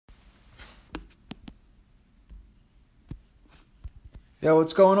Yo,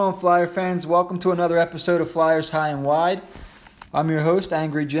 what's going on, Flyer fans? Welcome to another episode of Flyers High and Wide. I'm your host,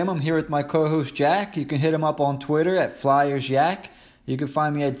 Angry Jim. I'm here with my co-host, Jack. You can hit him up on Twitter at FlyersYak. You can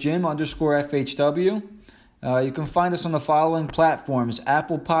find me at Jim_FHW. You can find us on the following platforms: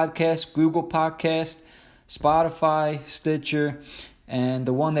 Apple Podcasts, Google Podcasts, Spotify, Stitcher, and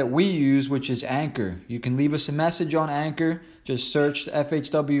the one that we use, which is Anchor. You can leave us a message on Anchor. Just search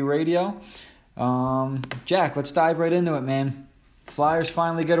FHW Radio. Jack, let's dive right into it, man. Flyers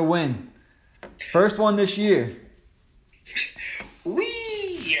finally get a win. First one this year.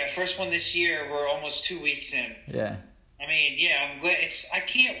 Yeah, first one this year. We're almost 2 weeks in. Yeah. I mean, yeah, I'm glad. I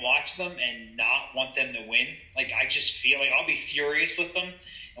can't watch them and not want them to win. Like, I just feel like I'll be furious with them.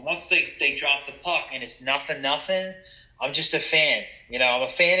 And once they drop the puck and it's nothing, I'm just a fan. You know, I'm a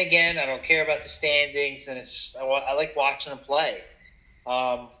fan again. I don't care about the standings, and it's just, I like watching them play.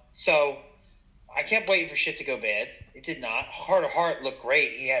 So I kept waiting for shit to go bad. It did not. Carter Hart looked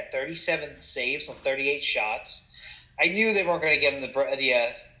great. He had 37 saves on 38 shots. I knew they weren't going to get him the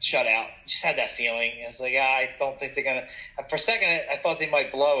shutout. Just had that feeling. I was like, I don't think they're going to. For a second, I thought they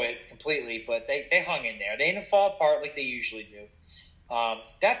might blow it completely, but they hung in there. They didn't fall apart like they usually do.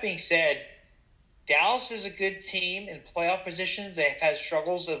 That being said, Dallas is a good team in playoff positions. They've had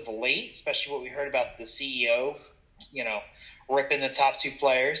struggles of late, especially what we heard about the CEO, ripping the top two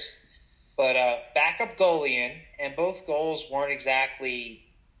players. But backup goalie in, and both goals weren't exactly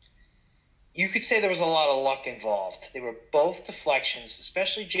 – you could say there was a lot of luck involved. They were both deflections,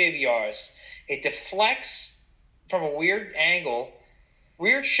 especially JVR's. It deflects from a weird angle,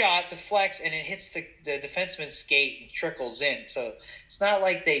 weird shot, deflects, and it hits the defenseman's skate and trickles in. So it's not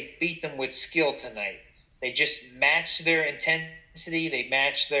like they beat them with skill tonight. They just matched their intensity. They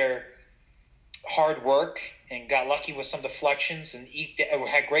matched their hard work and got lucky with some deflections and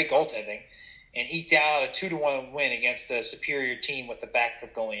had great goaltending and eked out a 2-1 win against a superior team with the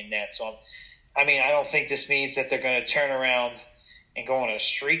backup goalie in net. So, I don't think this means that they're going to turn around and go on a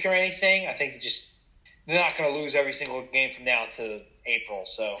streak or anything. I think they're not going to lose every single game from now to April.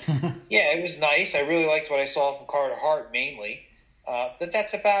 So, yeah, it was nice. I really liked what I saw from Carter Hart mainly.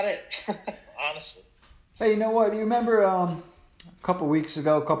 That's about it, honestly. Hey, you know what? You remember a couple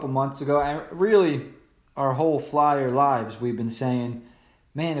months ago, really our whole Flyer lives, we've been saying,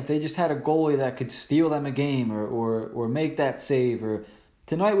 man, if they just had a goalie that could steal them a game or make that save, or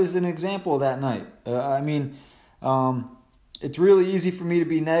tonight was an example of that night. It's really easy for me to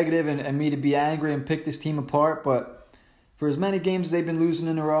be negative and me to be angry and pick this team apart, but for as many games as they've been losing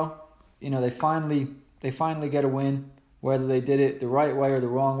in a row, they finally get a win, whether they did it the right way or the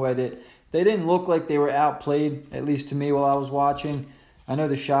wrong way. They didn't look like they were outplayed, at least to me while I was watching. I know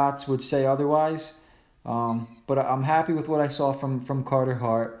the shots would say otherwise, but I'm happy with what I saw from Carter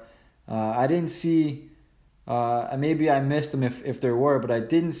Hart. I didn't see, maybe I missed them if there were, but I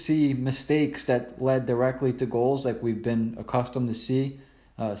didn't see mistakes that led directly to goals like we've been accustomed to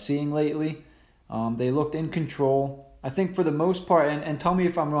seeing lately. They looked in control. I think for the most part, and tell me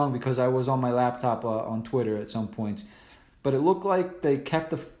if I'm wrong because I was on my laptop on Twitter at some points, but it looked like they kept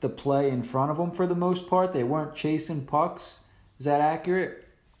the play in front of them for the most part. They weren't chasing pucks. Is that accurate?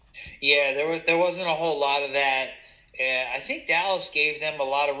 Yeah, there wasn't a whole lot of that. I think Dallas gave them a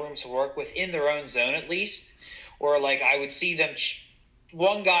lot of room to work with in their own zone at least. Or like I would see them,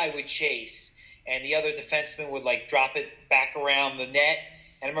 one guy would chase and the other defenseman would like drop it back around the net.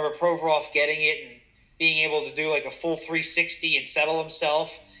 And I remember Provorov getting it and being able to do like a full 360 and settle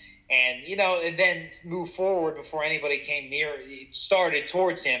himself. And, and then move forward before anybody started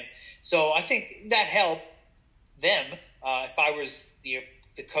towards him. So I think that helped them. If I was the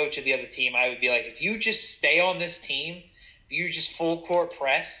coach of the other team, I would be like, if you just stay on this team, if you just full court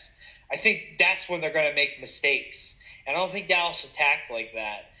press, I think that's when they're going to make mistakes. And I don't think Dallas attacked like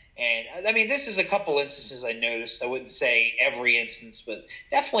that. And, this is a couple instances I noticed. I wouldn't say every instance, but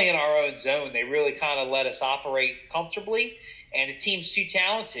definitely in our own zone, they really kind of let us operate comfortably. And the team's too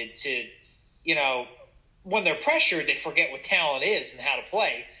talented to, when they're pressured, they forget what talent is and how to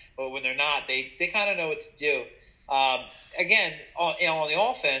play. But when they're not, they kind of know what to do. Again, on the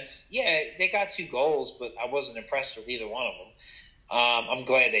offense, yeah, they got 2 goals, but I wasn't impressed with either one of them. I'm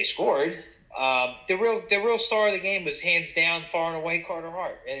glad they scored. The real star of the game was hands down, far and away, Carter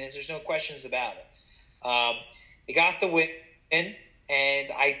Hart, and there's no questions about it. They got the win, and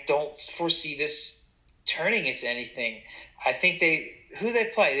I don't foresee this turning into anything. I think who they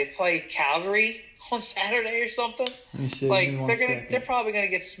play? They play Calgary on Saturday or something. They're probably gonna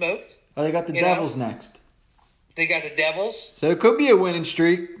get smoked. Oh, they got the Devils next. They got the Devils. So it could be a winning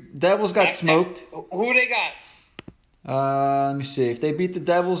streak. Devils got smoked. Who they got? Let me see. If they beat the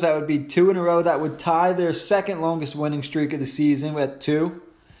Devils, that would be 2 in a row. That would tie their second longest winning streak of the season at 2.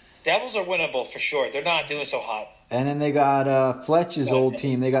 Devils are winnable for sure. They're not doing so hot. And then they got Fletch's old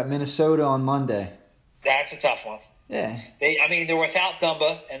team. They got Minnesota on Monday. That's a tough one. Yeah. They're without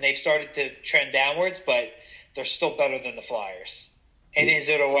Dumba, and they've started to trend downwards, but they're still better than the Flyers. And is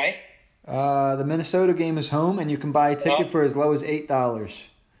it away? The Minnesota game is home, and you can buy a ticket for as low as $8.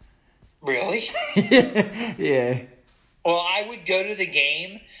 Really? Yeah. Well, I would go to the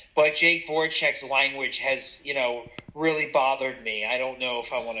game, but Jake Voracek's language has, really bothered me. I don't know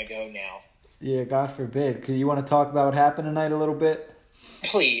if I want to go now. Yeah, God forbid. You want to talk about what happened tonight a little bit?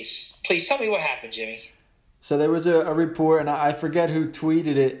 Please tell me what happened, Jimmy. So there was a report, and I forget who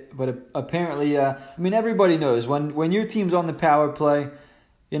tweeted it, but apparently, everybody knows when your team's on the power play,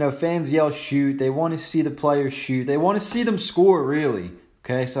 fans yell shoot. They want to see the players shoot. They want to see them score, really.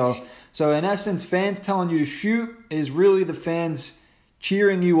 Okay, so in essence, fans telling you to shoot is really the fans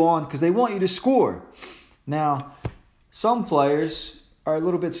cheering you on because they want you to score. Now, some players are a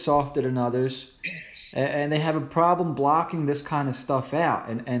little bit softer than others, and they have a problem blocking this kind of stuff out,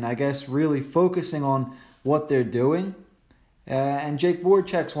 and I guess really focusing on what they're doing. And Jake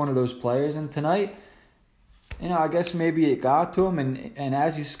Voracek's one of those players, and tonight, I guess maybe it got to him, and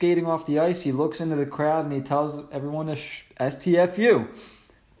as he's skating off the ice, he looks into the crowd and he tells everyone to STFU.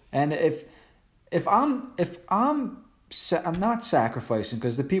 And if I'm not sacrificing,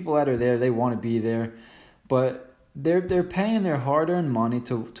 because the people that are there, they want to be there, but they're paying their hard-earned money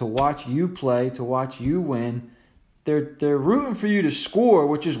to watch you play, to watch you win. They're rooting for you to score,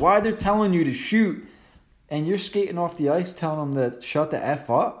 which is why they're telling you to shoot, and you're skating off the ice telling them to shut the F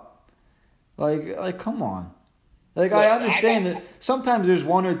up. Like come on. Like, I understand that sometimes there's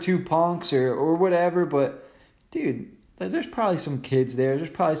one or two punks or whatever, but dude, there's probably some kids there. There's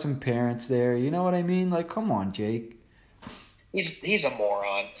probably some parents there. You know what I mean? Like, come on, Jake. He's a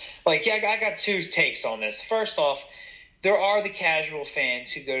moron. Like, yeah, I got two takes on this. First off, there are the casual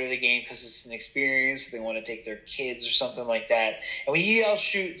fans who go to the game because it's an experience. They want to take their kids or something like that. And when you yell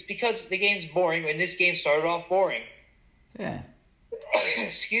shoot, it's because the game's boring, and this game started off boring. Yeah.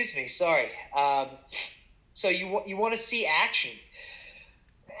 Excuse me. Sorry. So you want to see action.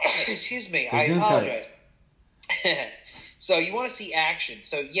 Excuse me. I apologize. So you want to see action.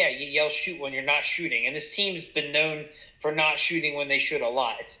 So, yeah, you yell shoot when you're not shooting. And this team's been known for not shooting when they shoot a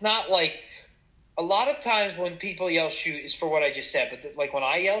lot. It's not like a lot of times when people yell shoot is for what I just said. But like when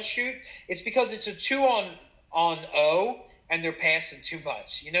I yell shoot, it's because it's a 2-on-0 and they're passing too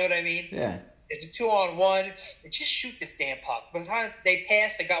much. You know what I mean? Yeah. It's a 2-on-1. They just shoot the damn puck. By the time they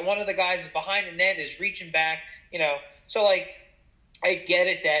pass, one of the guys is behind the net is reaching back. So like I get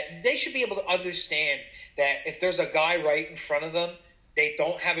it that they should be able to understand that if there's a guy right in front of them, they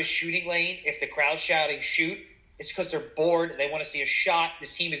don't have a shooting lane. If the crowd's shouting shoot, it's because they're bored. They want to see a shot.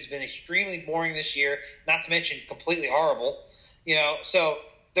 This team has been extremely boring this year, not to mention completely horrible. So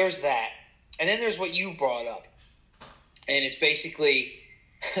there's that. And then there's what you brought up. And it's basically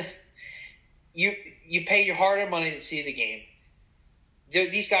you pay your hard-earned money to see the game.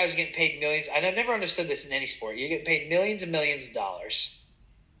 These guys are getting paid millions. And I've never understood this in any sport. You're getting paid millions and millions of dollars.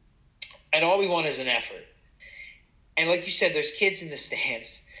 And all we want is an effort. And like you said, there's kids in the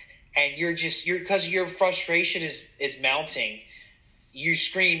stands. And you're because your frustration is mounting, you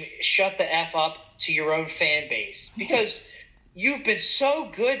scream, shut the F up to your own fan base. Because you've been so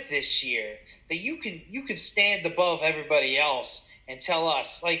good this year that you can stand above everybody else and tell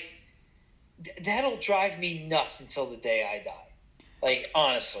us, like, that'll drive me nuts until the day I die. Like,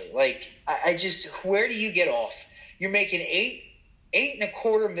 honestly, like, I just, where do you get off? You're making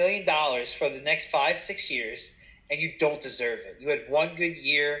 $8.25 million for the next 5-6 years, and you don't deserve it. You had one good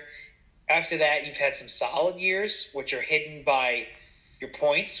year. After that, you've had some solid years, which are hidden by your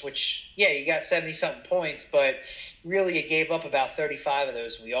points, which, yeah, you got 70-something points, but really you gave up about 35 of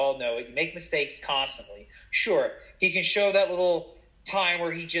those. We all know it. You make mistakes constantly. Sure, he can show that little time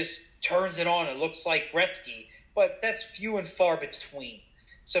where he just turns it on and looks like Gretzky, but that's few and far between.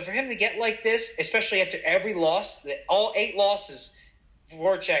 So for him to get like this, especially after every loss, all 8 losses,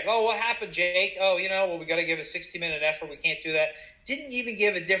 Voracek, oh, what happened, Jake? Oh, we got to give a 60-minute effort. We can't do that. Didn't even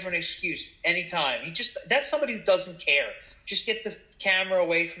give a different excuse anytime. That's somebody who doesn't care. Just get the camera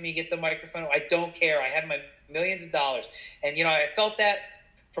away from me, get the microphone. I don't care. I have my millions of dollars. And, I felt that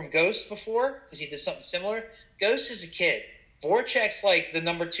from Ghost before because he did something similar. Ghost is a kid. Voracek's like the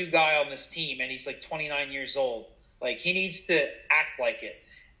number 2 guy on this team, and he's like 29 years old. Like, he needs to act like it.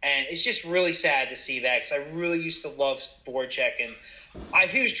 And it's just really sad to see that because I really used to love Voracek. And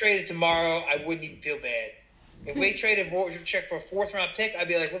if he was traded tomorrow, I wouldn't even feel bad. If we traded Voracek for a 4th-round pick, I'd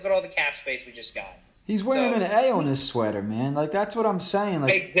be like, look at all the cap space we just got. He's wearing an A on his sweater, man. Like, that's what I'm saying.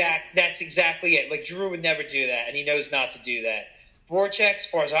 Like, That's exactly it. Like, Drew would never do that, and he knows not to do that. Voracek, as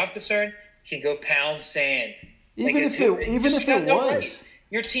far as I'm concerned, can go pound sand. Even if it was. Right.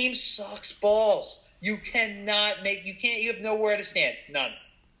 Your team sucks balls. You cannot make – you have nowhere to stand.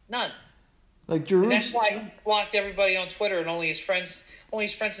 None. Like, Giroux. And that's why he blocked everybody on Twitter, and only his friends and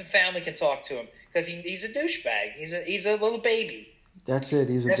family can talk to him because he's a douchebag. He's a little baby. That's it.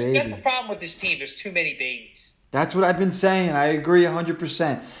 He's a baby. That's the problem with this team. There's too many babies. That's what I've been saying. I agree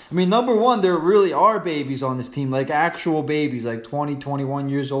 100%. I mean, number one, there really are babies on this team, like actual babies, like 20, 21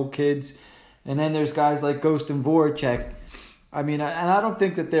 years old kids. And then there's guys like Ghost and Voracek. I mean, and I don't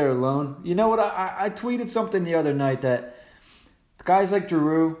think that they're alone. You know what? I tweeted something the other night that guys like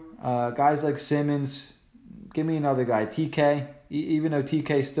Giroux, guys like Simmons, give me another guy, TK, even though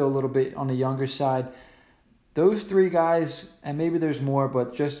TK is still a little bit on the younger side. Those three guys, and maybe there's more,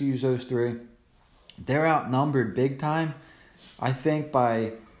 but just use those three, they're outnumbered big time, I think,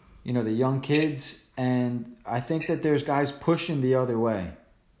 by, the young kids. And I think that there's guys pushing the other way.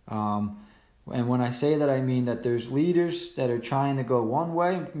 And when I say that, I mean that there's leaders that are trying to go one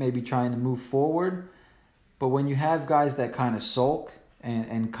way, maybe trying to move forward. But when you have guys that kind of sulk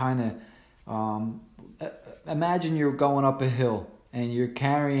and kind of, imagine you're going up a hill and you're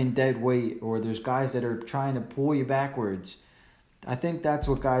carrying dead weight, or there's guys that are trying to pull you backwards. I think that's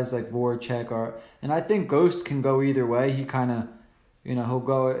what guys like Voracek are. And I think Ghost can go either way. He kind of, he'll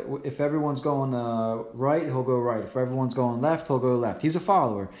go, if everyone's going right, he'll go right. If everyone's going left, he'll go left. He's a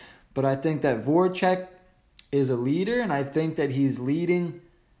follower. But I think that Voracek is a leader, and I think that he's leading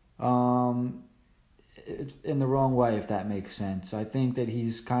in the wrong way, if that makes sense. I think that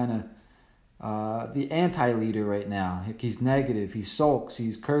he's kind of the anti-leader right now. He's negative. He sulks.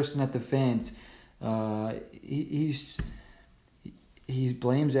 He's cursing at the fans. He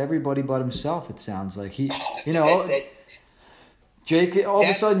blames everybody but himself. It sounds like Jake. All of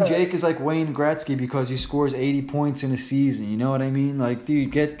a sudden, Jake is like Wayne Gretzky because he scores 80 points in a season. You know what I mean? Like,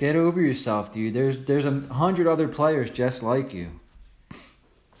 dude, get over yourself, dude. There's 100 other players just like you.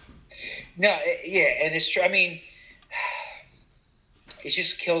 No, yeah, and it's true. I mean, it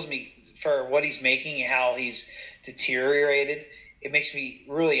just kills me for what he's making and how he's deteriorated. It makes me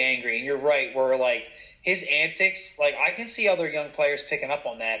really angry. And you're right, where like his antics, like I can see other young players picking up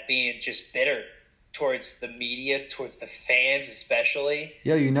on that, being just bitter towards the media, towards the fans especially.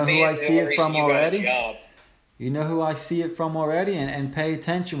 Yeah, you know who I see it from already? You know who I see it from already? And pay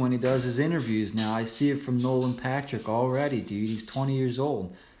attention when he does his interviews now. I see it from Nolan Patrick already, dude. He's 20 years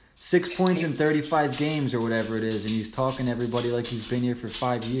old. 6 points in 35 games or whatever it is, and he's talking to everybody like he's been here for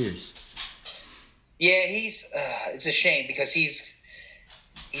 5 years. Yeah, it's a shame because he's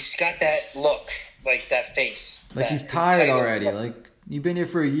got that look, like that face. Like he's tired already. Like, you've been here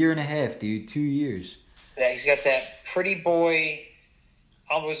for a year and a half, dude. 2 years. Yeah, he's got that pretty boy.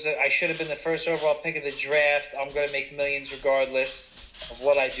 I should have been the first overall pick of the draft. I'm going to make millions regardless of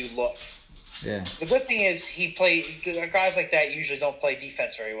what I do look. Yeah. The good thing is guys like that usually don't play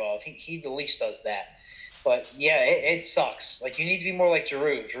defense very well. I think he the least does that. But, yeah, it sucks. Like, you need to be more like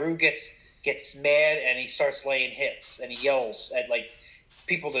Giroux. Giroux gets mad and he starts laying hits and he yells at, like,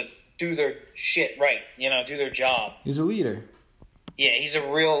 people to do their shit right, do their job. He's a leader. Yeah, he's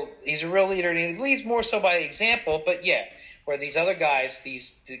a real leader, and he leads more so by example. But yeah, where these other guys,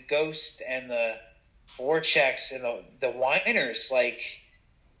 the Ghost and the Voraceks and the whiners, like,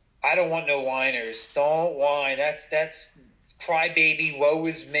 I don't want no whiners. Don't whine. That's crybaby. Woe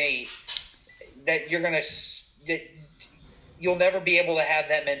is me. You'll never be able to have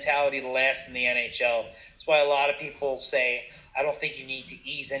that mentality to last in the NHL. That's why a lot of people say, I don't think you need to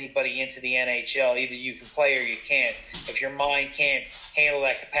ease anybody into the NHL. Either you can play or you can't. If your mind can't handle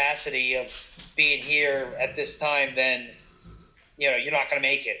that capacity of being here at this time, then you're not going to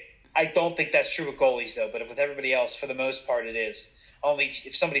make it. I don't think that's true with goalies, though. But with everybody else, for the most part, it is. Only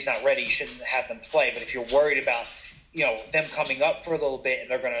if somebody's not ready, you shouldn't have them play. But if you're worried about them coming up for a little bit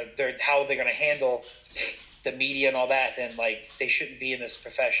and how they're gonna handle the media and all that, then like they shouldn't be in this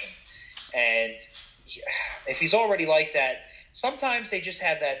profession. And if he's already like that, sometimes they just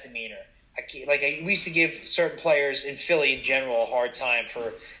have that demeanor. We used to give certain players in Philly in general a hard time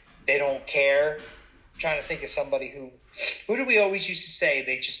for they don't care. I'm trying to think of somebody who did we always used to say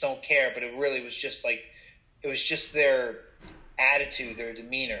they just don't care, but it really was just like it was just their attitude, their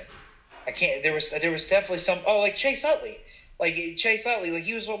demeanor. There was definitely some. Oh, like Chase Utley. Like Chase Utley, like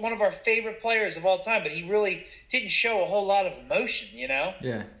he was one of our favorite players of all time, but he really didn't show a whole lot of emotion,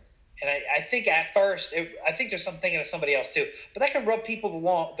 Yeah. And I think at first, I think there's some thinking of somebody else too, but that can rub people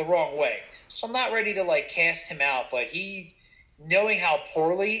the wrong way. So I'm not ready to like cast him out, but he knowing how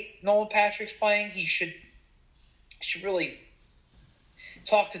poorly Nolan Patrick's playing, he should really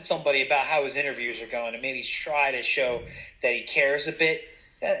talk to somebody about how his interviews are going and maybe try to show that he cares a bit.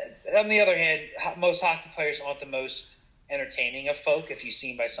 On the other hand, most hockey players aren't the most entertaining of folk, if you've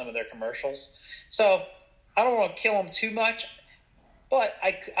seen by some of their commercials. So I don't want to kill him too much, but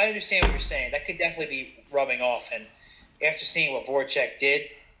I understand what you're saying. That could definitely be rubbing off. And after seeing what Voracek did,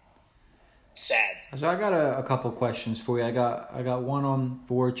 sad. So I got a couple questions for you. I got one on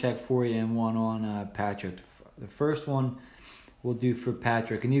Voracek for you and one on Patrick. The first one we'll do for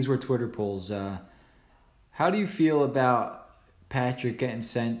Patrick, and these were Twitter polls. How do you feel about Patrick getting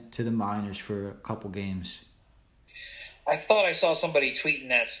sent to the minors for a couple games? I thought I saw somebody tweeting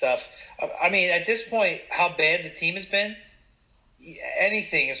that stuff. I mean, at this point, how bad the team has been,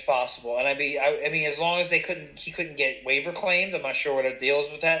 anything is possible. And I mean, as long as he couldn't get waiver claimed, I'm not sure what our deal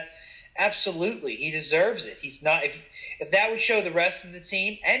is with that. Absolutely, he deserves it. He's not. If that would show the rest of the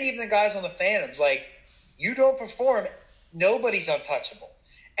team and even the guys on the Phantoms, like, you don't perform, nobody's untouchable.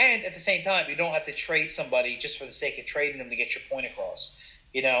 And at the same time, you don't have to trade somebody just for the sake of trading them to get your point across.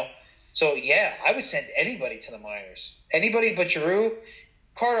 You know. So, yeah, I would send anybody to the minors. Anybody but Giroux.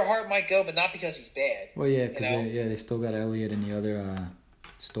 Carter Hart might go, but not because he's bad. Well, yeah, because they still got Elliott and the other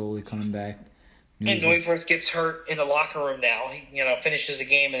Stoley coming back. And Neuwirth gets hurt in the locker room now. He, finishes a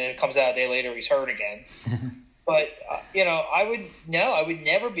game and then comes out a day later, he's hurt again. But, I would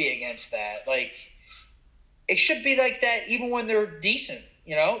never be against that. Like, it should be like that even when they're decent.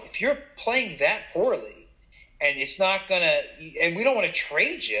 If you're playing that poorly and it's not going to – and we don't want to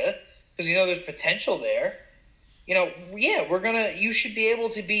trade you – because there's potential there. You should be able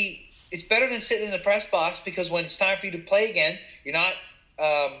to be. It's better than sitting in the press box, because when it's time for you to play again, you're not.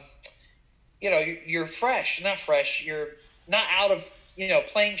 You're fresh, not fresh. You're not out of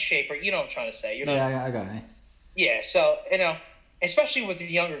playing shape, or what I'm trying to say. I got it. Yeah, so especially with the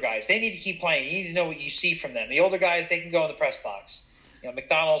younger guys, they need to keep playing. You need to know what you see from them. The older guys, they can go in the press box.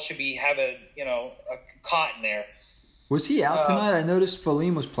 McDonald should have a cot in there. Was he out tonight? I noticed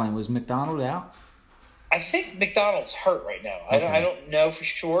Falim was playing. Was McDonald out? I think McDonald's hurt right now. Okay. I don't know for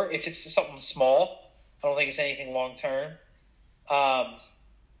sure if it's something small. I don't think it's anything long term.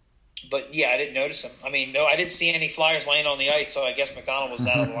 But yeah, I didn't notice him. I mean, no, I didn't see any Flyers laying on the ice, so I guess McDonald was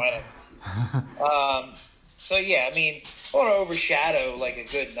out of the lineup. So yeah, I mean, I don't want to overshadow like a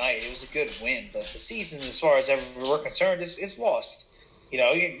good night. It was a good win, but the season, as far as we're concerned, it's lost.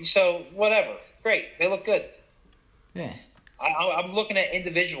 So whatever. Great, they look good. Yeah, I'm looking at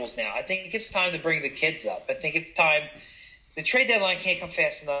individuals now. I think it's time to bring the kids up. I think it's time. The trade deadline can't come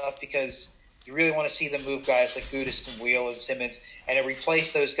fast enough, because you really want to see them move guys like Gudas and Wheel and Simmons and to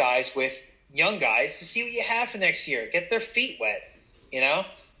replace those guys with young guys to see what you have for next year. Get their feet wet,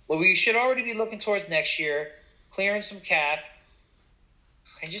 Well, we should already be looking towards next year, clearing some cap,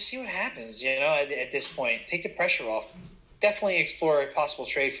 and just see what happens, at this point. Take the pressure off. Definitely explore a possible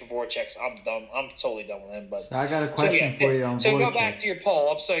trade for Voracek. I'm done. I'm totally done with him. But so I got a question for you on Voracek. So go back to your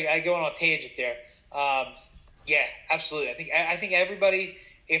poll. I'm sorry, I go on a tangent there. Yeah, absolutely. I think everybody,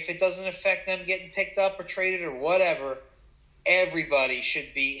 if it doesn't affect them getting picked up or traded or whatever, everybody should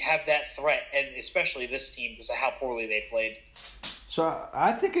have that threat, and especially this team because of how poorly they played. So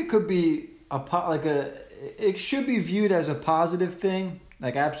I think it could be it should be viewed as a positive thing.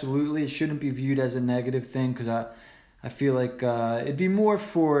 Like, absolutely, it shouldn't be viewed as a negative thing, because I feel like it'd be more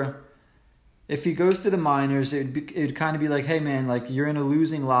for, if he goes to the minors, it'd kind of be like, hey man, like, you're in a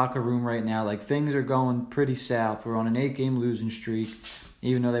losing locker room right now. Like, things are going pretty south. We're on an 8-game losing streak,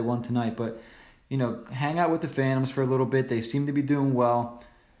 even though they won tonight. But, hang out with the Phantoms for a little bit. They seem to be doing well.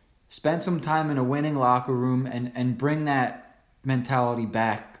 Spend some time in a winning locker room and bring that mentality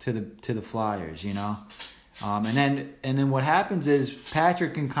back to the Flyers, And then what happens is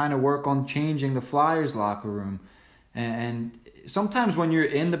Patrick can kind of work on changing the Flyers locker room. And sometimes when you're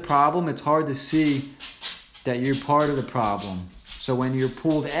in the problem, it's hard to see that you're part of the problem. So when you're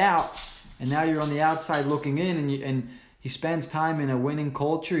pulled out and now you're on the outside looking in, and he spends time in a winning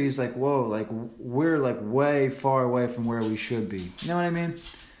culture, he's like, whoa, like, we're like way far away from where we should be. You know what I mean?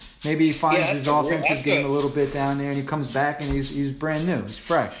 Maybe he finds his offensive game a little bit down there, and he comes back and he's brand new. He's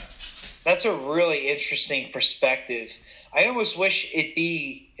fresh. That's a really interesting perspective. I almost wish it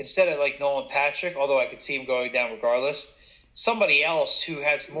be, instead of like Nolan Patrick, although I could see him going down regardless, somebody else who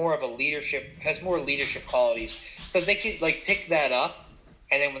has more leadership qualities, because they could like pick that up,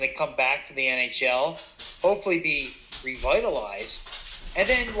 and then when they come back to the NHL, hopefully be revitalized, and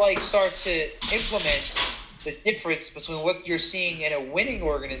then like start to implement the difference between what you're seeing in a winning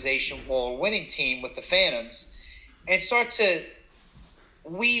organization or a winning team with the Phantoms, and start to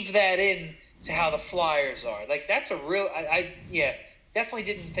weave that in to how the Flyers are. Like, that's a real – definitely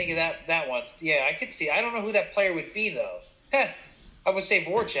didn't think of that one. Yeah, I could see. I don't know who that player would be, though. I would say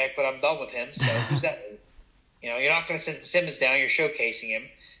Voracek, but I'm done with him. So who's that? You're not going to send Simmons down. You're showcasing him.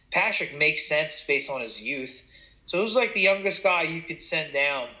 Patrick makes sense based on his youth. So who's like the youngest guy you could send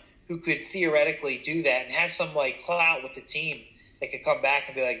down who could theoretically do that and have some like clout with the team that could come back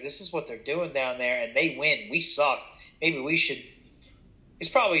and be like, this is what they're doing down there, and they win. We suck. Maybe we should. It's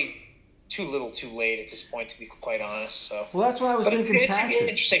probably too little, too late at this point, to be quite honest. So, well, that's why I was thinking it's Patrick. It's an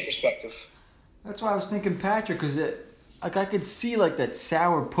interesting perspective. That's why I was thinking Patrick, because I could see like that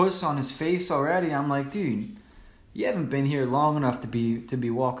sour puss on his face already. I'm like, dude, you haven't been here long enough to be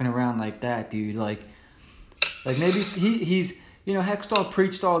walking around like that, dude. Like maybe he's Hextall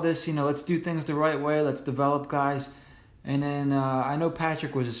preached all this. Let's do things the right way. Let's develop guys. And then I know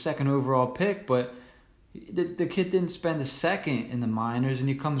Patrick was a second overall pick, but the kid didn't spend a second in the minors, and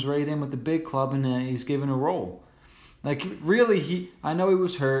he comes right in with the big club, and he's given a role. Like, really, I know he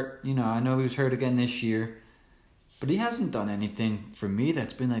was hurt. I know he was hurt again this year. But he hasn't done anything for me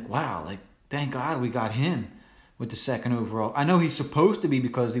that's been like, wow, like, thank God we got him with the second overall. I know he's supposed to be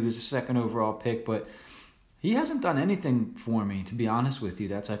because he was a second overall pick, but he hasn't done anything for me, to be honest with you.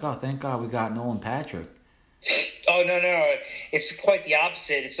 That's like, oh, thank God we got Nolan Patrick. Oh, no. It's quite the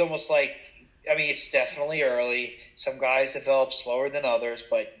opposite. It's almost like, it's definitely early. Some guys develop slower than others,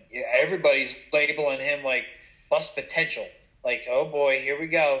 but everybody's labeling him like bust potential. Like, oh boy, here we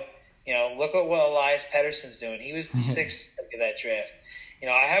go. Look at what Elias Pettersson's doing. He was the sixth of that draft.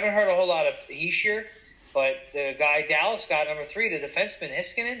 I haven't heard a whole lot of Heischer, but the guy Dallas got number 3, the defenseman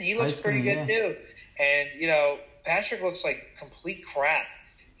Heiskanen, he looks pretty good too. And, Patrick looks like complete crap.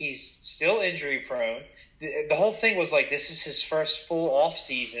 He's still injury prone. The whole thing was like, this is his first full off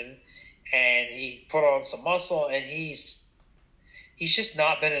season, and he put on some muscle, and he's just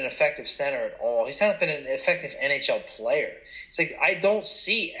not been an effective center at all. He's not been an effective NHL player. It's like, I don't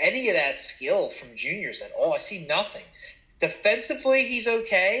see any of that skill from juniors at all. I see nothing. Defensively, he's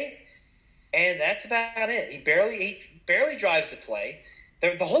okay, and that's about it. He barely drives the play.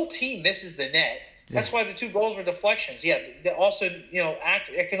 The whole team misses the net. Yeah. That's why the 2 goals were deflections. Yeah, also,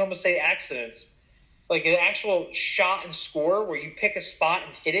 I can almost say accidents. Like an actual shot and score where you pick a spot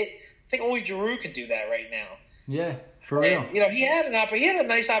and hit it. I think only Giroux can do that right now. Yeah, for real. He had a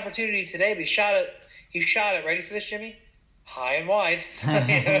nice opportunity today, but he shot it. Ready for this, Jimmy? High and wide. You know what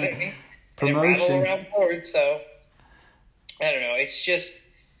I mean? Promotion. And it rattled around board. So I don't know.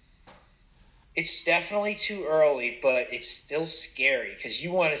 It's definitely too early, but it's still scary because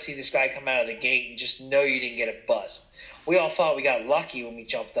you want to see this guy come out of the gate and just know you didn't get a bust. We all thought we got lucky when we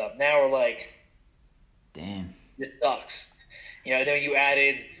jumped up. Now we're like, damn, this sucks. Then you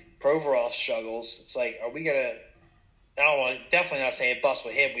added Provorov's struggles. It's like, are we gonna? I don't want definitely not saying bust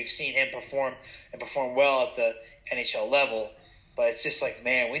with him. We've seen him perform well at the NHL level, but it's just like,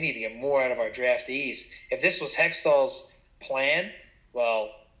 man, we need to get more out of our draftees. If this was Hextall's plan,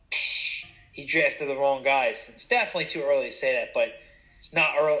 well, he drafted the wrong guys. It's definitely too early to say that, but it's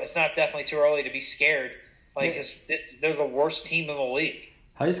not early. It's not definitely too early to be scared. Like, because they're the worst team in the league.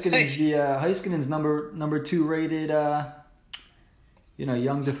 Heiskanen's number 2 rated,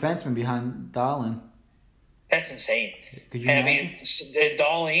 young defenseman behind Dahlin. That's insane. Could you imagine?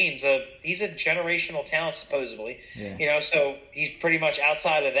 Dahlin's he's a generational talent supposedly. Yeah. So he's pretty much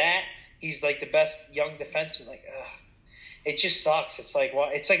outside of that. He's like the best young defenseman. Like, it just sucks. It's like, well,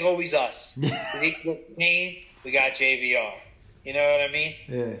 it's like always us. We got JVR. You know what I mean?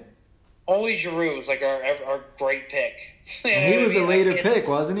 Yeah. Only Giroux was like our great pick. He was a later pick,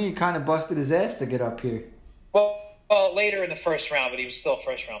 wasn't he? He kind of busted his ass to get up here. Well, later in the first round, but he was still a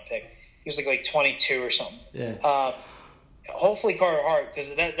first-round pick. He was like 22 or something. Yeah. Hopefully Carter Hart, because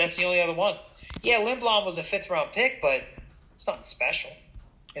that's the only other one. Yeah, Lindblom was a 5th-round pick, but it's nothing special.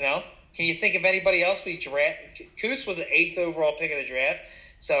 Can you think of anybody else we draft? Coots was the 8th overall pick of the draft,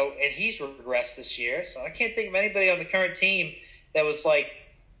 and he's regressed this year. So I can't think of anybody on the current team that was like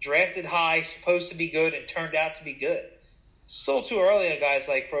drafted high, supposed to be good, and turned out to be good. Still too early on guys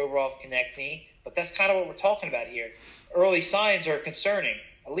like Provorov, Konechny, but that's kind of what we're talking about here. Early signs are concerning.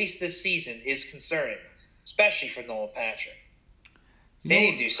 At least this season is concerning, especially for Nolan Patrick. They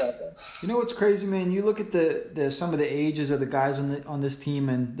need to do something. You know what's crazy, man? You look at the some of the ages of the guys on this team,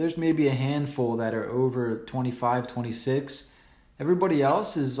 and there's maybe a handful that are over 25, 26. Everybody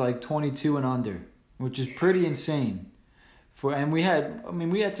else is like 22 and under, which is pretty insane. We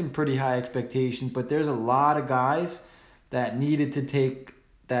had some pretty high expectations, but there's a lot of guys that needed to take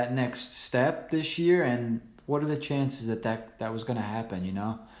that next step this year, and what are the chances that was going to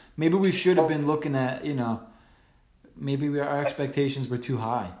happen, Maybe we should have been looking at, maybe our expectations were too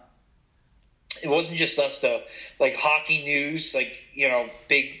high. It wasn't just us though. Like Hockey News, like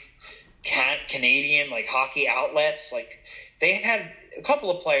big Canadian like hockey outlets, like they had a couple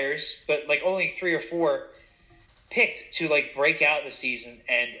of players, but like only 3 or 4 picked to like break out the season,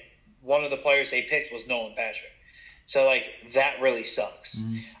 and one of the players they picked was Nolan Patrick. So like that really sucks.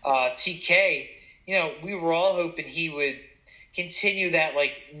 TK, we were all hoping he would continue that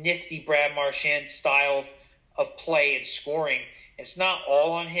like nifty Brad Marchand style of play and scoring. It's not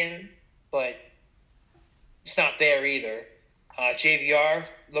all on him, but it's not there either. JVR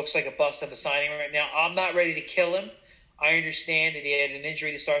looks like a bust of a signing right now. I'm not ready to kill him. I understand that he had an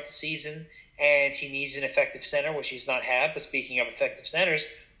injury to start the season and he needs an effective center, which he's not had. But speaking of effective centers,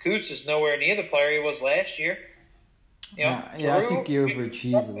 Coots is nowhere near the player he was last year. Yeah, I think you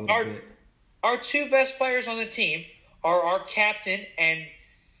overachieved a little bit. Our 2 best players on the team are our captain and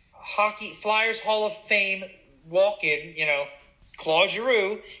Hockey Flyers Hall of Fame walk-in, Claude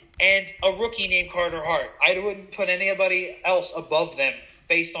Giroux, and a rookie named Carter Hart. I wouldn't put anybody else above them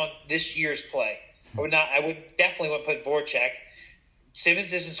based on this year's play. I definitely wouldn't put Voracek.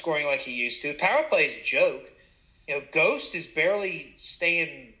 Simmons isn't scoring like he used to. Power play is a joke. Ghost is barely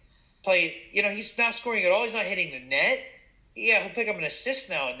playing. He's not scoring at all. He's not hitting the net. Yeah, he'll pick up an assist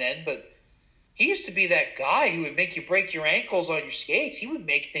now and then, but he used to be that guy who would make you break your ankles on your skates. He would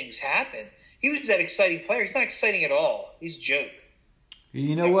make things happen. He was that exciting player. He's not exciting at all. He's a joke.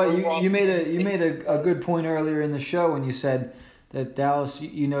 You know what? You made a good point earlier in the show when you said that Dallas.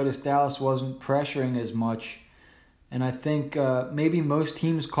 You noticed Dallas wasn't pressuring as much, and I think maybe most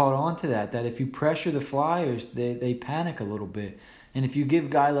teams caught on to that. That if you pressure the Flyers, they panic a little bit, and if you give a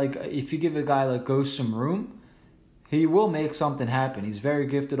guy like Ghost some room, he will make something happen. He's very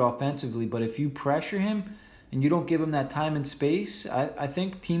gifted offensively, but if you pressure him and you don't give him that time and space, I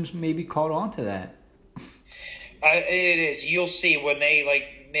think teams maybe caught on to that. It is. You'll see when they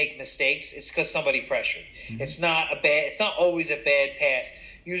make mistakes, it's because somebody pressured. Mm-hmm. It's not always a bad pass.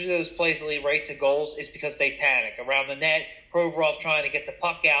 Usually those plays that lead right to goals is because they panic around the net. Provorov's trying to get the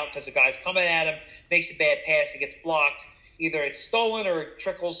puck out because the guy's coming at him, makes a bad pass, it gets blocked. Either it's stolen or it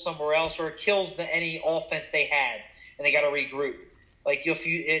trickles somewhere else, or it kills any offense they had, and they got to regroup. Like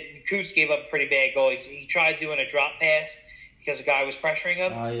Coots gave up a pretty bad goal. He tried doing a drop pass because the guy was pressuring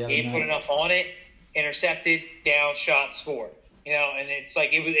him. He didn't put enough on it. Intercepted, down, shot, score. And it's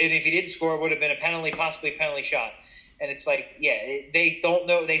like and if he didn't score, it would have been a penalty, possibly a penalty shot. And it's like, they don't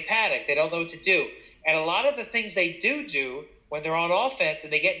know. They panic. They don't know what to do. And a lot of the things they do when they're on offense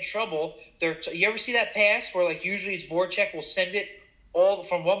and they get in trouble, you ever see that pass where usually it's Voracek will send it all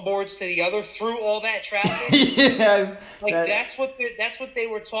from one boards to the other through all that traffic? Yeah, that's what they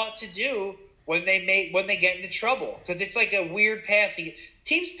were taught to do when they get into trouble, because it's like a weird pass.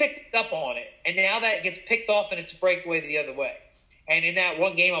 Teams picked up on it, and now that gets picked off and it's a breakaway the other way. And in that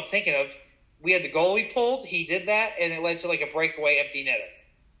one game I'm thinking of, we had the goalie pulled. He did that, and it led to a breakaway empty netter.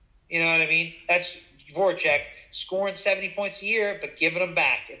 You know what I mean? That's Voracek scoring 70 points a year, but giving them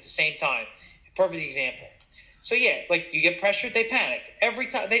back at the same time. Perfect example. So you get pressured, they panic every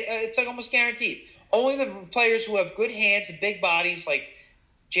time. It's almost guaranteed. Only the players who have good hands and big bodies, like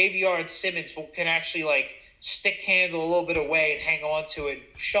JVR and Simmons, can actually stick handle a little bit away and hang on to it,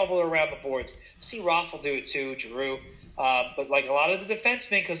 shovel it around the boards. See Raffl do it too, Giroux. But a lot of the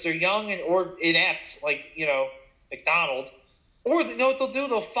defensemen, because they're young or inept, McDonald, or you know what they'll do?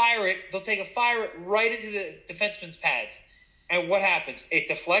 They'll fire it. They'll fire it right into the defenseman's pads. And what happens? It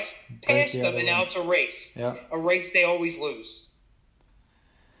deflects past them, and now it's a race. Yeah. A race they always lose.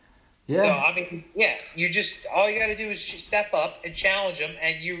 Yeah. So you just all you got to do is step up and challenge them,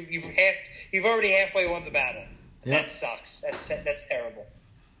 and you've already halfway won the battle. Yeah. That sucks. That's terrible.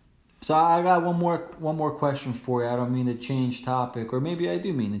 So I got one more question for you. I don't mean to change topic, or maybe I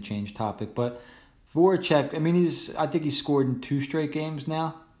do mean to change topic, but Voracek, I think he scored in 2 straight games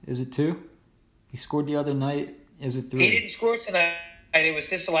now. Is it 2? He scored the other night. Is it 3? He didn't score tonight. It was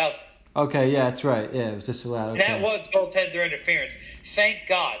disallowed. Okay, yeah, that's right. Yeah, it was disallowed. Okay. And that was goaltender interference. Thank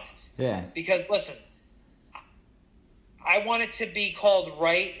God. Yeah. Because, listen, I want it to be called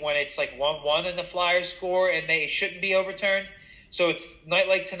right when it's 1-1 and the Flyers score and they shouldn't be overturned. So it's night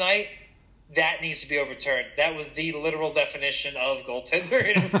like tonight, that needs to be overturned. That was the literal definition of goaltender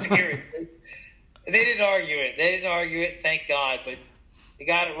interference. They didn't argue it. Thank God. But they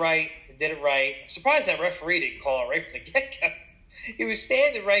got it right. They did it right. I'm surprised that referee didn't call it right from the get-go. He was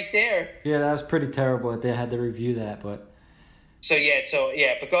standing right there. Yeah, that was pretty terrible that they had to review that. But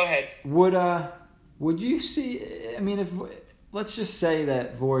but go ahead. Would you see? If let's just say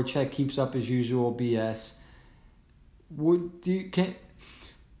that Voracek keeps up his usual BS.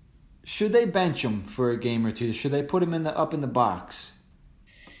 Should they bench him for a game or two? Should they put him up in the box?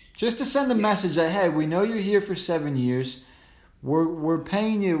 Just to send the message that, hey, we know you're here for 7 years. We're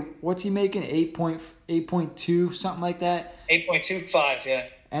paying you. What's he making? 8.2, something like that. 8.25, yeah.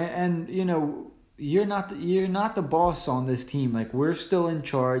 And you're not the boss on this team. Like, we're still in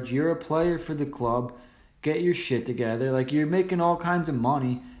charge. You're a player for the club. Get your shit together. Like, you're making all kinds of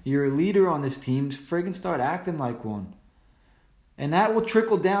money. You're a leader on this team. Friggin' start acting like one. And that will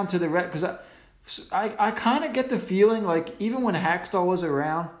trickle down to the rest. Because I kind of get the feeling, like, even when Hackstall was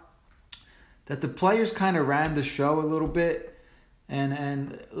around, that the players kind of ran the show a little bit.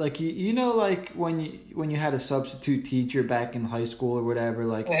 And like, like when you had a substitute teacher back in high school or whatever,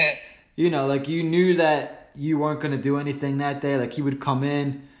 like, like you knew that you weren't going to do anything that day. Like, he would come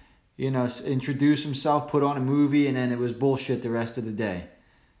in, introduce himself, put on a movie, and then it was bullshit the rest of the day.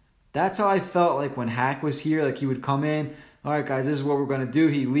 That's how I felt like when Hack was here. Like, he would come in, all right, guys, this is what we're going to do.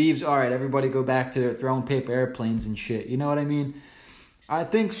 He leaves, all right, everybody go back to throwing paper airplanes and shit. You know what I mean? I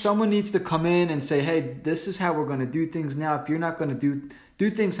think someone needs to come in and say, hey, this is how we're going to do things now. If you're not going to do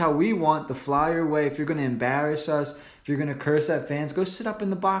things how we want, the Flyer way, if you're going to embarrass us, if you're going to curse at fans, go sit up in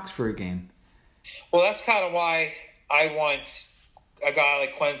the box for a game. Well, that's kind of why I want a guy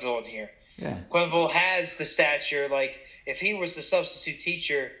like Quenneville in here. Yeah. Quenneville has the stature. Like, if he was the substitute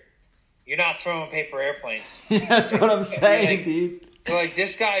teacher, you're not throwing paper airplanes. Yeah, that's what I'm saying, dude. Like,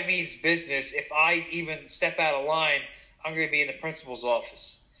 this guy means business. If I even step out of line, I'm going to be in the principal's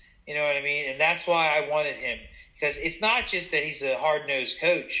office. You know what I mean? And that's why I wanted him. Because it's not just that he's a hard-nosed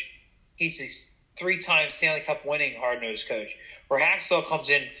coach. He's a 3-time Stanley Cup winning hard-nosed coach. Where Hackstall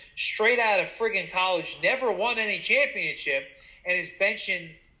comes in straight out of friggin' college, never won any championship, and is benching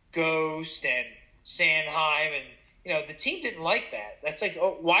Ghost and Sandheim. And, the team didn't like that. That's, like,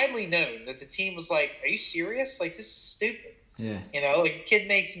 widely known that the team was like, are you serious? Like, this is stupid. Yeah. Like, a kid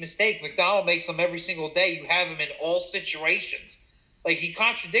makes a mistake. McDonald makes them every single day. You have him in all situations. Like, he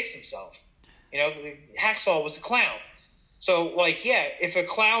contradicts himself. Hacksaw was a clown. So, like, yeah, if a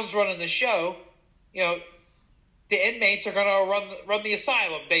clown's running the show, the inmates are going to run the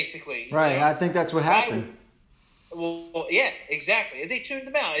asylum, basically. Right. I think that's what happened. Well, yeah, exactly. They tuned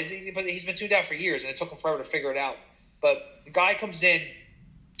him out. But he's been tuned out for years, and it took him forever to figure it out. But the guy comes in,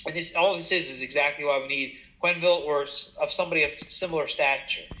 and all this is exactly why we need Quenneville or of somebody of similar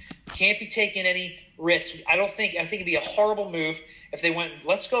stature. Can't be taking any risks. I think it'd be a horrible move if they went,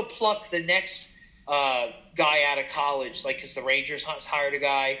 let's go pluck the next guy out of college, like, because the Rangers hired a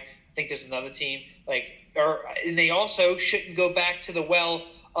guy. I think there's another team. And they also shouldn't go back to the well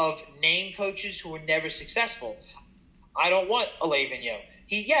of name coaches who were never successful. I don't want Alain Vigneault.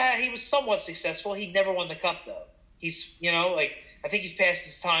 He was somewhat successful. He never won the cup, though. He's, I think he's past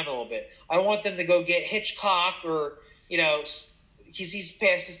his time a little bit. I don't want them to go get Hitchcock or, he's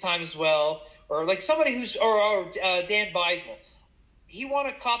past his time as well. Or like somebody who's, or Dan Beismel. He won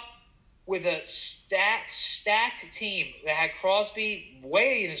a cup with a stacked team that had Crosby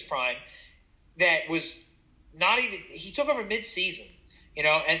way in his prime that was not even, he took over mid-season,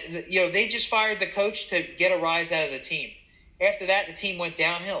 and, they just fired the coach to get a rise out of the team. After that, the team went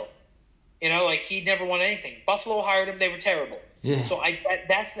downhill. He never won anything. Buffalo hired him. They were terrible. Yeah. So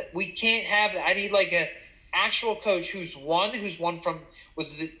we can't have that. I need like a actual coach who's won from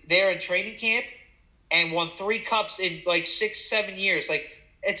there in training camp and won 3 cups in like 6-7 years. Like,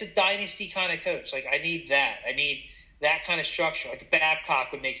 it's a dynasty kind of coach. Like, I need that. I need that kind of structure. Like,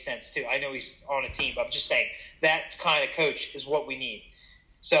 Babcock would make sense too. I know he's on a team, but I'm just saying that kind of coach is what we need.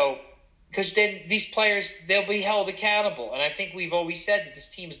 So, because then these players, they'll be held accountable. And I think we've always said that this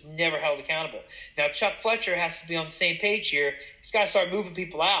team is never held accountable. Now, Chuck Fletcher has to be on the same page here. He's got to start moving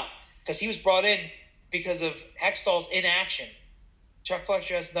people out because he was brought in because of Hextall's inaction. Chuck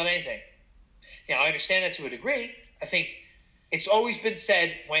Fletcher hasn't done anything. Now, I understand that to a degree. I think it's always been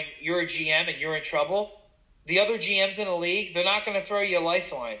said when you're a GM and you're in trouble, the other GMs in the league, they're not going to throw you a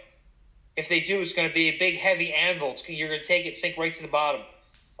lifeline. If they do, it's going to be a big, heavy anvil. You're going to take it, sink right to the bottom.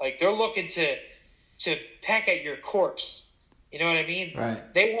 Like, they're looking to peck at your corpse. You know what I mean?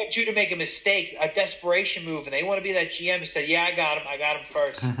 Right. They want you to make a mistake, a desperation move, and they want to be that GM who said, yeah, I got him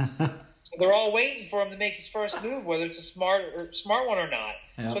first. So they're all waiting for him to make his first move, whether it's a smart one or not.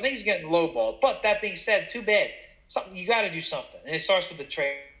 Yeah. So I think he's getting lowballed. But that being said, too bad. You got to do something. And it starts with the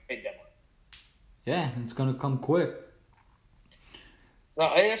trade deadline. Yeah, it's going to come quick.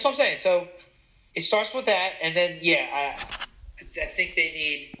 Well, that's what I'm saying. So it starts with that, and then, I think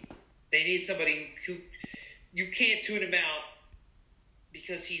they need somebody who you can't tune him out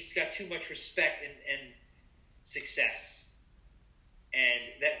because he's got too much respect and success. And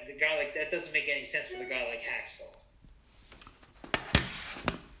the guy like that doesn't make any sense with a guy like Hackstall.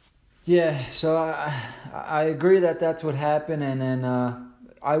 Yeah, so I agree that that's what happened, and then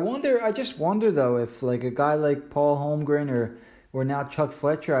I just wonder though if like a guy like Paul Holmgren or now Chuck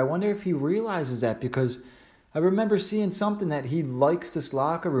Fletcher, I wonder if he realizes that, because I remember seeing something that he likes this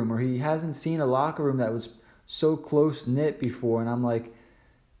locker room, or he hasn't seen a locker room that was so close knit before, and I'm like,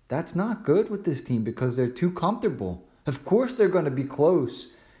 that's not good with this team because they're too comfortable. Of course they're going to be close.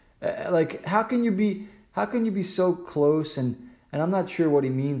 Like how can you be so close, and I'm not sure what he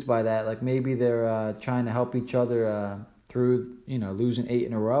means by that. Like maybe they're trying to help each other through, losing 8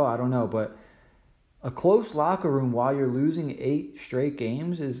 in a row. I don't know, but a close locker room while you're losing 8 straight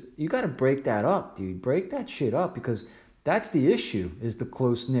games you got to break that up, dude. Break that shit up, because that's the issue, is the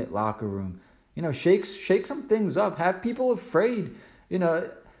close-knit locker room. Shake some things up. Have people afraid.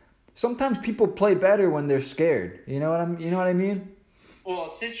 Sometimes people play better when they're scared. You know what I mean? Well,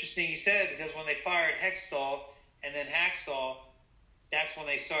 it's interesting you said, because when they fired Hextall and then Hackstall, that's when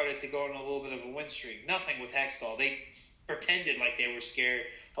they started to go on a little bit of a win streak. Nothing with Hextall. They pretended like they were scared.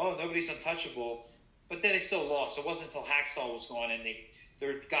 Oh, nobody's untouchable. But then they still lost. It wasn't until Hackstall was gone and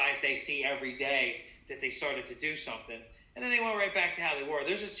they're guys they see every day that they started to do something. And then they went right back to how they were.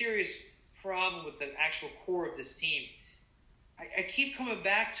 There's a serious problem with the actual core of this team. I keep coming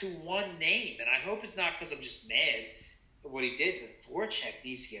back to one name, and I hope it's not because I'm just mad at what he did. But Voracek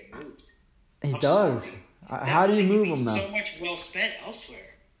needs to get moved. He does. Sorry. How do you move him now? So much well spent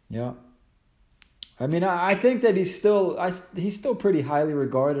elsewhere. Yeah. I mean, I think that he's still pretty highly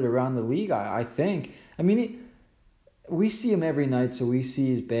regarded around the league. I think. I mean, we see him every night, so we see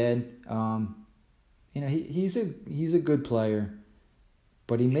he's bad. He's a good player,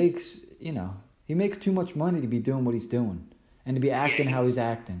 but he makes too much money to be doing what he's doing and to be acting how he's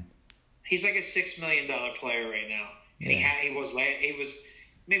acting. He's like a $6 million player right now, and he was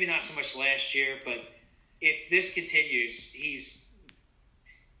maybe not so much last year, but if this continues, he's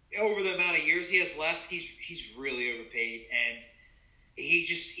over the amount of years he has left, he's really overpaid, and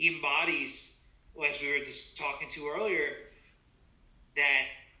he embodies, as we were just talking to earlier, that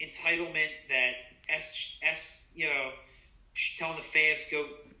entitlement, that telling the fans to go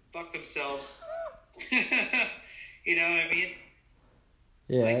fuck themselves. You know what I mean?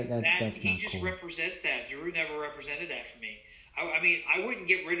 Yeah, that's he not just cool. represents that. Giroux never represented that for me. I mean, I wouldn't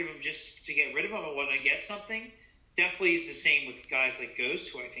get rid of him just to get rid of him. I want to get something. Definitely is the same with guys like Ghost,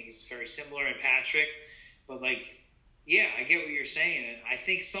 who I think is very similar, and Patrick. But, I get what you're saying. And I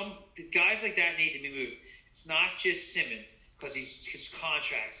think some guys like that need to be moved. It's not just Simmons, because his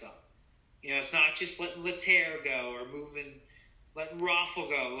contract's up. It's not just letting Leterre go or letting Raffle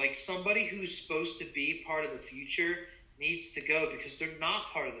go. Like, somebody who's supposed to be part of the future needs to go, because they're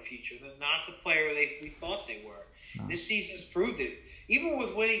not part of the future. They're not the player we thought they were. No. This season's proved it. Even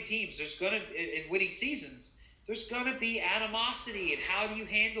with winning teams, in winning seasons, there's going to be animosity. And how do you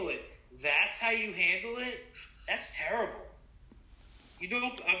handle it? That's how you handle it? That's terrible.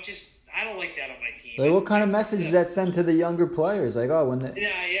 I don't like that on my team. Like, what kind of message does that send to the younger players? Like,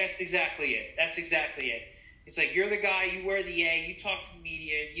 yeah, that's exactly it. It's like, you're the guy, you wear the A, you talk to the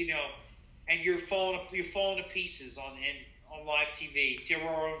media, and you're falling to pieces on live TV to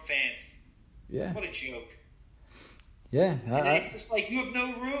our own fans. Yeah. What a joke. Yeah. It's just like, you have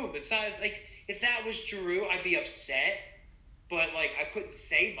no room. It's not like, if that was Giroux, I'd be upset, but I couldn't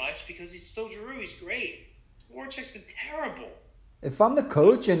say much because he's still Giroux. He's great. Voracek's been terrible. If I'm the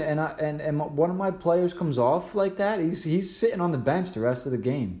coach and one of my players comes off like that, he's sitting on the bench the rest of the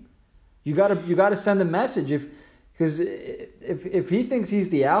game. You gotta send a message because if he thinks he's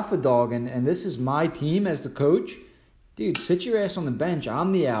the alpha dog and this is my team as the coach, dude, sit your ass on the bench.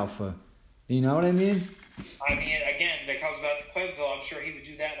 I'm the alpha. You know what I mean? I mean, again, that comes back to Quenneville. I'm sure he would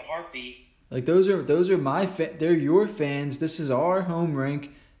do that in a heartbeat. Like, those are my they're your fans. This is our home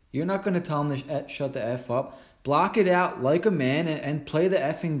rink. You're not gonna tell them to shut the F up. Block it out like a man and play the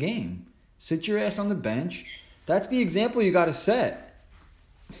effing game. Sit your ass on the bench. That's the example you got to set.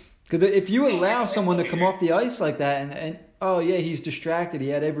 Because if you allow someone to come off the ice like that and oh yeah, he's distracted, he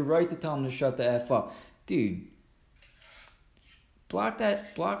had every right to tell him to shut the F up. Dude, block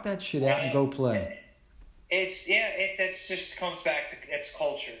that shit out and go play. That just comes back to it's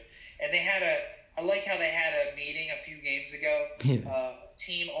culture. And I like how they had a meeting a few games ago. Yeah.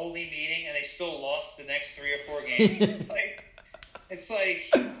 Team only meeting, and they still lost the next 3 or 4 games. It's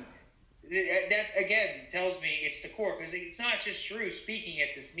like that again tells me it's the core, because it's not just Giroux speaking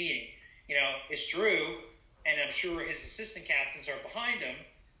at this meeting. It's Giroux, and I'm sure his assistant captains are behind him,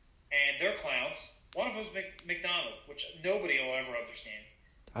 and they're clowns. One of them's McDonald, which nobody will ever understand.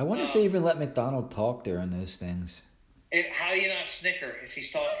 I wonder if they even let McDonald talk during those things. How do you not snicker if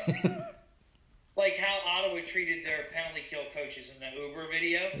he's talking? Like how Ottawa treated their penalty kill coaches in the Uber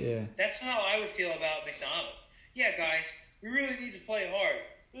video. Yeah. That's how I would feel about McDonald. Yeah, guys, We really need to play hard.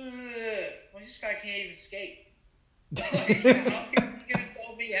 Well, this guy can't even skate. How is he going to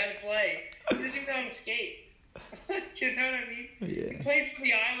tell me how to play? He doesn't even know how to skate. You know what I mean? Yeah. He played for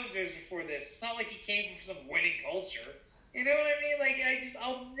the Islanders before this. It's not like he came from some winning culture. You know what I mean? Like,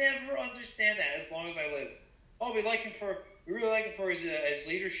 I'll never understand that as long as I live. Oh, we really like him for his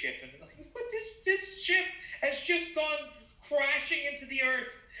leadership. And like, what this ship has just gone crashing into the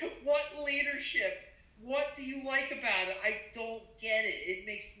earth. What leadership? What do you like about it? I don't get it. It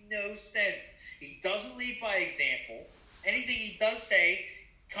makes no sense. He doesn't lead by example. Anything he does say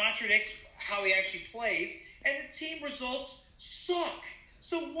contradicts how he actually plays, and the team results suck.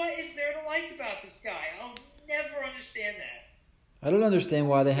 So what is there to like about this guy? I'll never understand that. I don't understand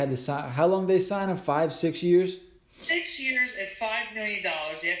why they had to sign. How long they sign him? 5-6 years? 6 years at $5 million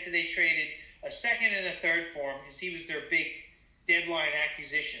after they traded a second and a third for him because he was their big deadline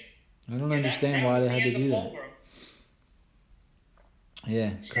acquisition. I don't understand why they had to do that.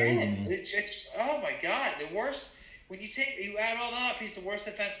 Yeah, crazy, man. Oh my God, the worst. When you add all that up, he's the worst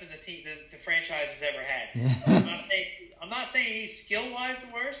defenseman the franchise has ever had. Yeah. I'm not saying he's skill wise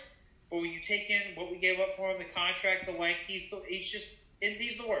the worst, but when you take in what we gave up for him, the contract, the length, he's the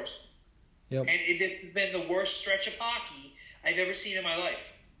worst. Yep. And it has been the worst stretch of hockey I've ever seen in my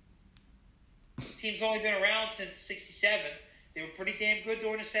life. The team's only been around since '67. They were pretty damn good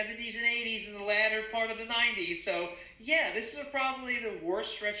during the 70s and 80s and the latter part of the 90s. So, yeah, this is probably the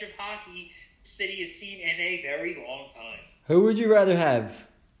worst stretch of hockey the city has seen in a very long time. Who would you rather have,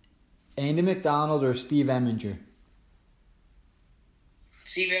 Andy McDonald or Steve Eminger?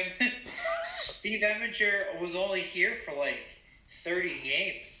 Steve Eminger was only here for like 30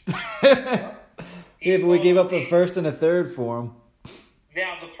 games. Yeah, but we gave up a first and a third for him.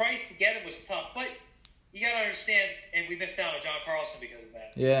 Now, the price to get him was tough, but you got to understand, and we missed out on John Carlson because of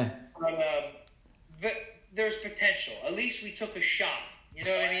that. Yeah. But there's potential. At least we took a shot. You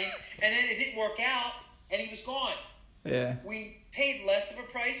know what I mean? And then it didn't work out, and he was gone. Yeah. We paid less of a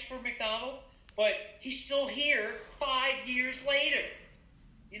price for McDonald, but he's still here 5 years later.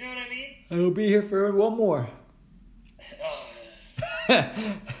 You know what I mean? He'll be here for one more.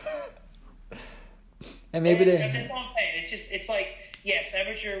 And maybe that's what I'm saying. It's like, yes,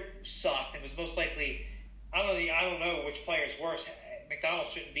 Eminger sucked. It was most likely, I don't know which player is worse. McDonald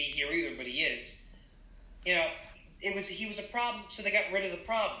shouldn't be here either, but he is. You know, he was a problem, so they got rid of the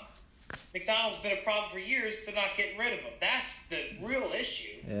problem. McDonald's been a problem for years. They're not getting rid of him. That's the real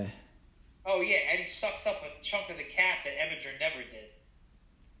issue. Yeah. Oh yeah, and he sucks up a chunk of the cap that Eminger never did.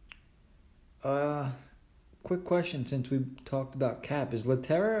 Quick question since we talked about cap.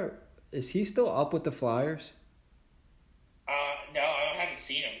 Is he still up with the Flyers? No, I haven't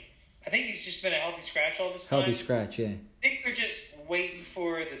seen him. I think he's just been a healthy scratch all this time. Healthy scratch, yeah. I think they're just waiting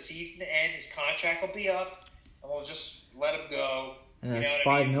for the season to end. His contract will be up, and we'll just let him go. Yeah, that's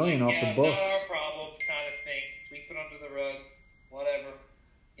 $5 million off the books. Not our problem kind of thing. Sweep it under the rug, whatever.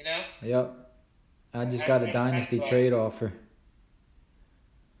 You know? Yep. I just got a dynasty trade offer.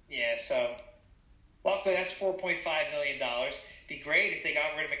 Yeah, so luckily that's $4.5 million. Be great if they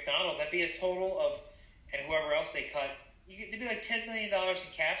got rid of McDonald. That'd be a total of, and whoever else they cut, it'd be like $10 million in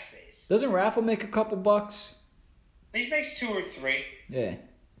cap space. Doesn't Raffle make a couple bucks? He makes 2 or 3. Yeah.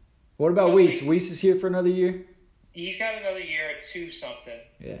 What about Weiss? Weiss is here for another year? He's got another year at 2 something.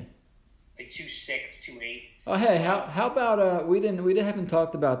 Yeah. Like 2.6, 2.8. Oh hey, how about we haven't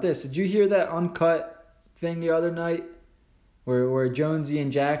talked about this. Did you hear that uncut thing the other night? Where Jonesy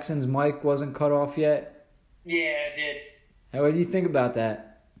and Jackson's mic wasn't cut off yet? Yeah, I did. What do you think about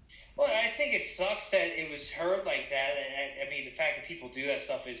that? Well, I think it sucks that it was heard like that. I mean, the fact that people do that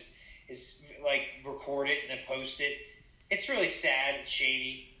stuff is like record it and then post it. It's really sad and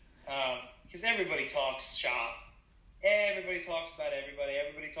shady because everybody talks shop. Everybody talks about everybody.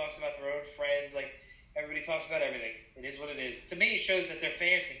 Everybody talks about their own friends. Like everybody talks about everything. It is what it is. To me, it shows that they're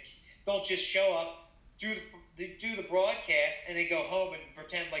fans and don't just show up, do the broadcast, and then go home and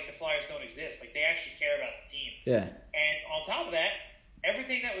pretend like the Flyers don't exist. Like they actually care about the team. Yeah. And on top of that,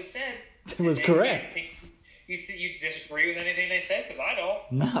 everything that was said was correct. You disagree with anything they said? Because I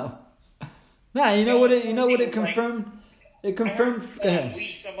don't. No. Nah, you know what it confirmed? It confirmed. Go ahead.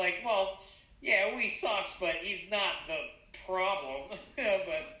 Weiss, I'm like, well, yeah, Weiss sucks, but he's not the problem.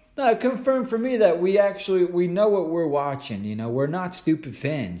 No, it confirmed for me that we know what we're watching. You know, we're not stupid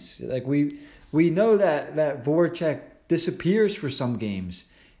fans. Like we know that Voracek disappears for some games.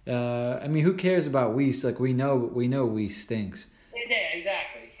 I mean, who cares about Weiss? Like we know Weiss stinks. Yeah,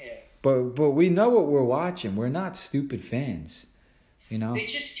 exactly. Yeah. But we know what we're watching. We're not stupid fans. You know. It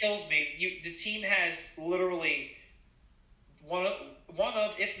just kills me. The team has literally one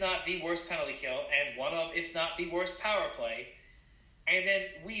of, if not the worst penalty kill, and one of, if not the worst power play. And then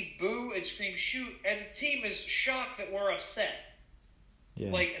we boo and scream shoot, and the team is shocked that we're upset.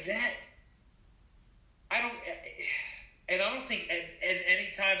 Yeah. Like that, I don't think at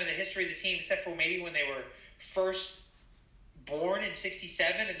any time in the history of the team, except for maybe when they were first born in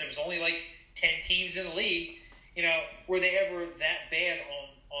 '67, and there was only like 10 teams in the league, were they ever that bad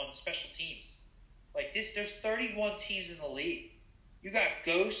on special teams? Like this, there's 31 teams in the league. You got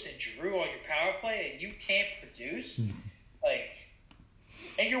Ghost and Drew on your power play, and you can't produce. Like,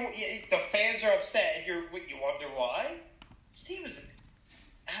 and the fans are upset, and you wonder why. This team is an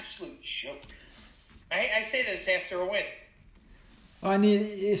absolute joke. I say this after a win.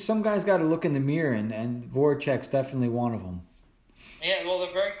 Well, some guys got to look in the mirror, and Voracek's definitely one of them. Yeah, well,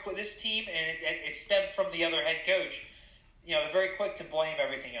 they're very quick. This team, and it stemmed from the other head coach. They're very quick to blame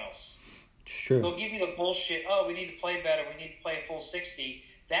everything else. It's true. They'll give you the bullshit. Oh, we need to play better. We need to play a full 60.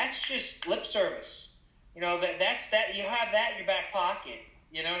 That's just lip service. That's that. You have that in your back pocket.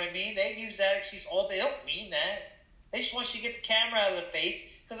 You know what I mean? They use that excuse all day. They don't mean that. They just want you to get the camera out of the face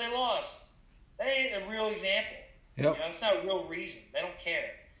because they lost. That ain't a real example. Yep. It's not a real reason. They don't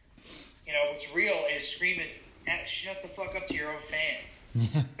care. What's real is screaming, shut the fuck up to your own fans.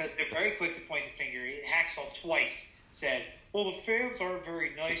 Because they're very quick to point the finger. Hacksaw twice said, well, the fans aren't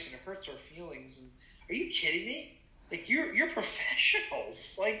very nice and it hurts our feelings. And, are you kidding me? Like, you're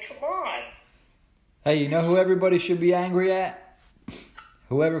professionals. Like, come on. Hey, you know who everybody should be angry at?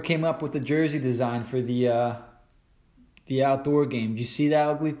 Whoever came up with the jersey design for the outdoor game. Did you see that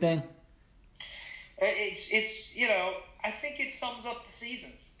ugly thing? It's I think it sums up the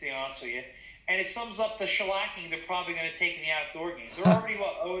season, to be honest with you. And it sums up the shellacking they're probably going to take in the outdoor games. They're already,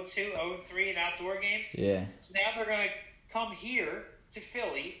 0-2, 0-3 in outdoor games? Yeah. So now they're going to come here to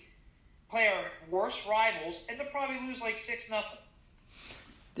Philly, play our worst rivals, and they'll probably lose like 6-0.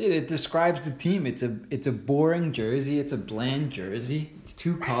 Dude, it describes the team. It's a boring jersey. It's a bland jersey. It's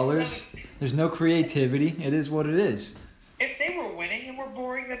two colors. There's no creativity. It is what it is. If they were winning and we're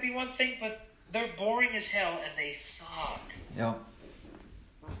boring, that'd be one thing, but they're boring as hell and they suck. Yep.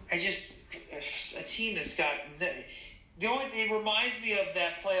 A team that's got it reminds me of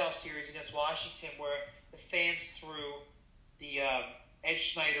that playoff series against Washington where the fans threw the Ed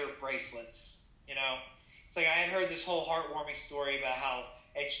Schneider bracelets. It's like I had heard this whole heartwarming story about how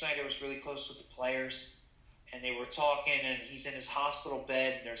Ed Schneider was really close with the players, and they were talking, and he's in his hospital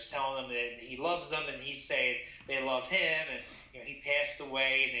bed, and they're telling him that he loves them, and he's saying they love him, and he passed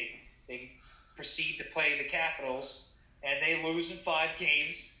away, and they proceed to play the Capitals, and they lose in 5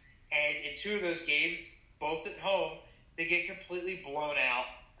 games. And in 2 of those games, both at home, they get completely blown out.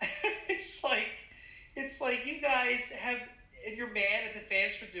 It's like you guys have, and you're mad at the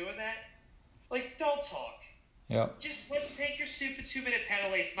fans for doing that. Like, don't talk. Yep. Just take your stupid 2-minute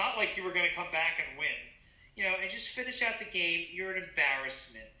penalty. It's not like you were going to come back and win. And just finish out the game. You're an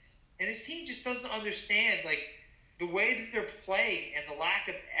embarrassment. And this team just doesn't understand, like, the way that they're playing and the lack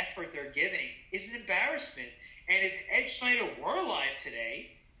of effort they're giving is an embarrassment. And if Ed Schneider were alive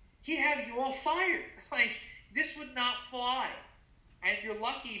today, he'd have you all fired. Like, this would not fly. And you're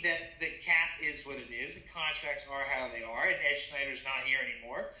lucky that the cap is what it is, and contracts are how they are, and Ed Schneider's not here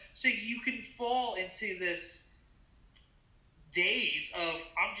anymore. So you can fall into this days of,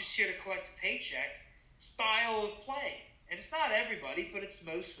 I'm just here to collect a paycheck style of play. And it's not everybody, but it's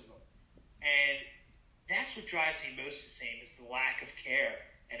most of them. And that's what drives me most insane is the lack of care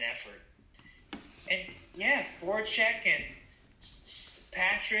and effort. And, yeah, Voracek and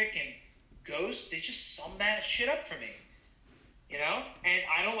Patrick and Ghost, they just sum that shit up for me. And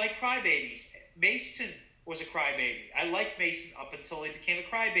I don't like crybabies. Mason was a crybaby. I liked Mason up until he became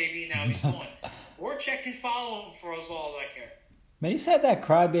a crybaby, and now he's gone. Voracek can follow him for us all that care. Mace had that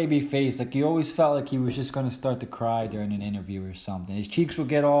crybaby face. Like, you always felt like he was just going to start to cry during an interview or something. His cheeks would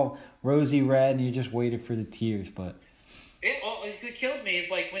get all rosy red, and you just waited for the tears. But what kills me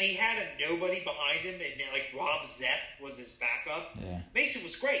is, like, when he had a nobody behind him, and, like, Rob Zepp was his backup, Mason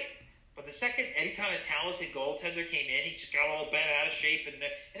was great. But the second any kind of talented goaltender came in, he just got all bent out of shape, and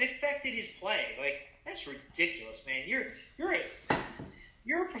it affected his play. Like, that's ridiculous, man. You're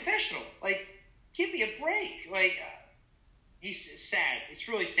a professional. Like, give me a break. Like, he's sad. It's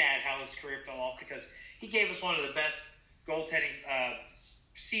really sad how his career fell off because he gave us one of the best goaltending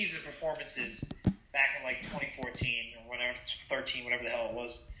season performances back in like 2014 or whatever, 13, whatever the hell it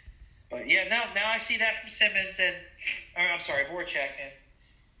was. But yeah, now I see that from Simmons Voracek, and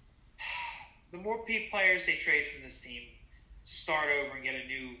the more players they trade from this team to start over and get a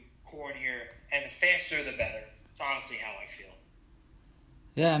new core in here, and the faster the better. That's honestly how I feel.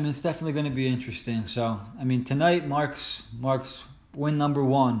 Yeah, I mean, it's definitely going to be interesting. So, I mean, tonight marks win number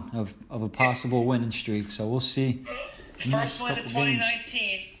 1 of a possible winning streak. So we'll see. First win of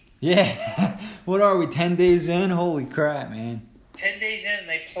 2019. Yeah. What are we, 10 days in? Holy crap, man. 10 days in, and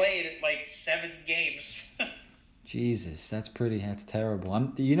they played like 7 games. Jesus, that's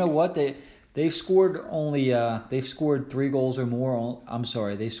terrible. You know what? They've scored 3 goals or more. I'm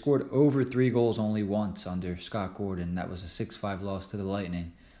sorry, they scored over 3 goals only once under Scott Gordon. That was a 6-5 loss to the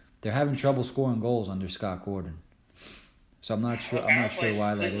Lightning. They're having trouble scoring goals under Scott Gordon. So I'm not sure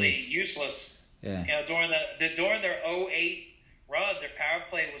why that is. Useless. Yeah. You know, during their 08 run, their power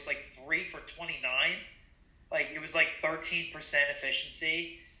play was like 3 for 29. Like it was like 13%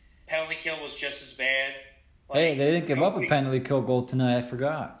 efficiency. Penalty kill was just as bad. Like, hey, they didn't give up a penalty kill goal tonight. I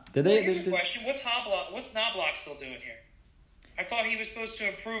forgot. Did they? Here's a question: What's Knobloch still doing here? I thought he was supposed to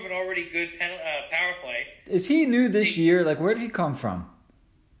improve an already good power play. Is he new this year? Like, where did he come from?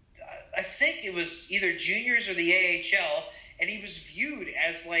 I think it was either juniors or the AHL, and he was viewed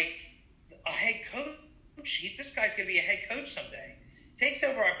as like a head coach. This guy's going to be a head coach someday. Takes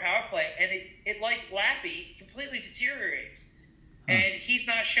over our power play, and it like Lappy, completely deteriorates. And he's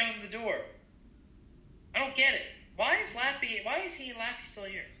not shown the door. I don't get it. Why is he and Lappy still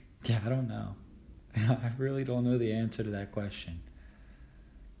here? Yeah, I don't know. I really don't know the answer to that question.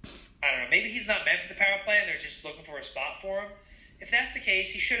 I don't know. Maybe he's not meant for the power play, and they're just looking for a spot for him. If that's the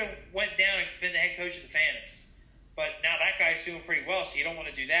case, he should have went down and been the head coach of the Phantoms. But now that guy's doing pretty well, so you don't want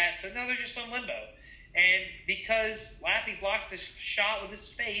to do that. So now they're just on limbo. And because Lappy blocked a shot with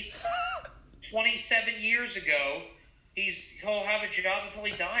his face 27 years ago, he'll have a job until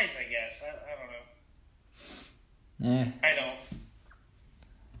he dies, I guess. I don't know. I don't.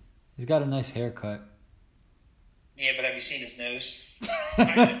 He's got a nice haircut. Yeah, but have you seen his nose?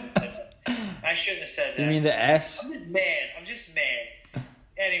 I shouldn't have said that. You mean the S? I'm just mad.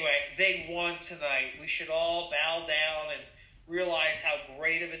 Anyway, they won tonight. We should all bow down and realize how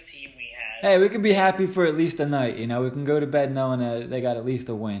great of a team we had. Hey, we can be happy for at least a night. You know, we can go to bed knowing they got at least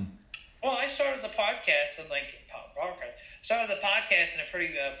a win. Well, I started the podcast in a pretty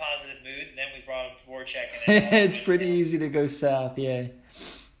positive mood, and then we brought up Dvorak. It's pretty easy to go south, yeah.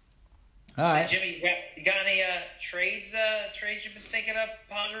 All right. So, Jimmy, you got any trades you've been thinking of,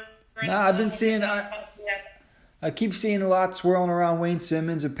 pondering? No, I've been seeing. I keep seeing a lot swirling around Wayne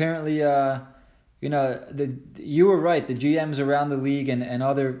Simmons. Apparently, you were right. The GMs around the league and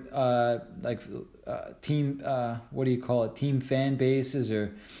other team, what do you call it? Team fan bases,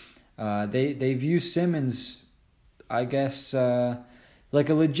 or they view Simmons, I guess, like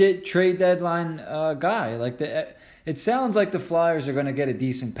a legit trade deadline guy. It sounds like the Flyers are going to get a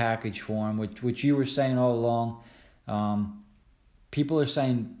decent package for him, which you were saying all along. People are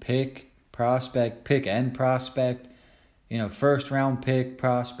saying pick and prospect, first round pick,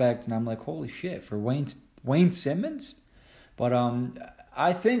 prospect, and I'm like, holy shit, for Wayne Simmons? But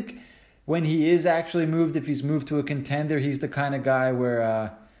I think when he is actually moved, if he's moved to a contender, he's the kind of guy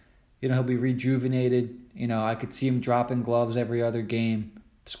where he'll be rejuvenated. I could see him dropping gloves every other game,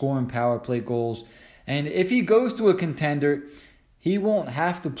 scoring power play goals. And if he goes to a contender, he won't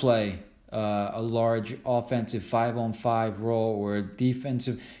have to play a large offensive 5-on-5 role or a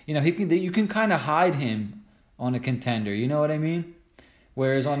defensive. You can kind of hide him on a contender. You know what I mean?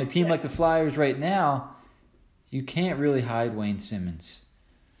 Whereas on a team like the Flyers right now, you can't really hide Wayne Simmons.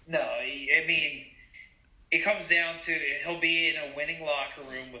 No, I mean, it comes down to he'll be in a winning locker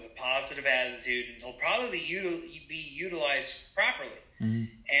room with a positive attitude, and he'll probably be utilized properly. Mm-hmm.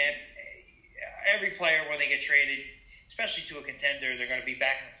 And every player, when they get traded, especially to a contender, they're going to be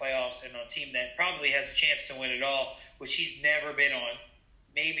back in the playoffs and on a team that probably has a chance to win it all, which he's never been on.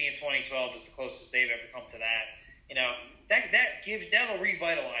 Maybe in 2012 is the closest they've ever come to that. That'll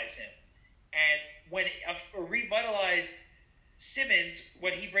revitalize him. And when a revitalized Simmons,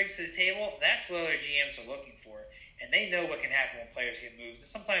 what he brings to the table, that's what other GMs are looking for. And they know what can happen when players get moved.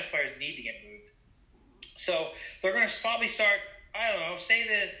 Sometimes players need to get moved. So they're going to probably start, I don't know, say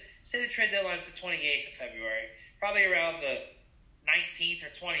the trade deadline is the 28th of February. Probably around the 19th or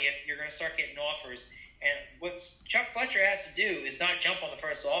 20th, you're going to start getting offers. And what Chuck Fletcher has to do is not jump on the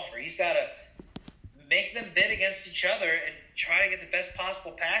first offer. He's got to make them bid against each other and try to get the best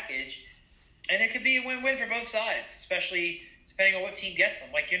possible package. And it could be a win-win for both sides, especially depending on what team gets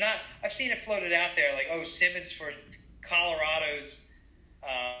them. I've seen it floated out there, Simmons for Colorado's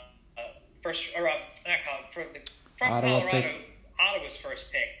Ottawa's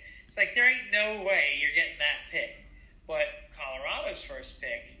first pick. It's like there ain't no way you're getting that pick. But Colorado's first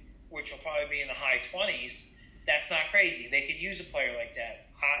pick, which will probably be in the high 20s, that's not crazy. They could use a player like that.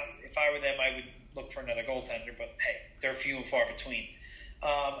 If I were them, I would look for another goaltender, but hey, they're few and far between.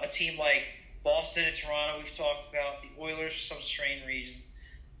 A team like Boston and Toronto, we've talked about. The Oilers, for some strange reason.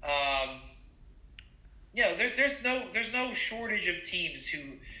 There's no shortage of teams who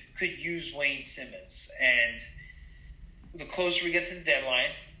could use Wayne Simmons. And the closer we get to the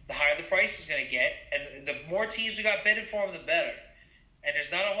deadline, the higher the price is going to get. And the more teams we got bidding for him, the better. And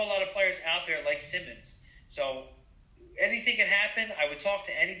there's not a whole lot of players out there like Simmons. So anything can happen. I would talk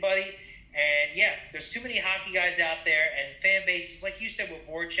to anybody. And, yeah, there's too many hockey guys out there. And fan bases, like you said with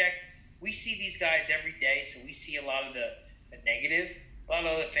Voracek, we see these guys every day. So we see a lot of the negative. A lot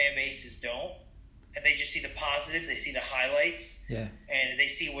of other fan bases don't. And they just see the positives. They see the highlights. Yeah. And they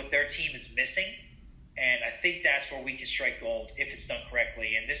see what their team is missing. And I think that's where we can strike gold if it's done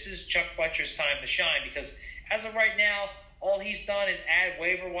correctly. And this is Chuck Fletcher's time to shine because as of right now, all he's done is add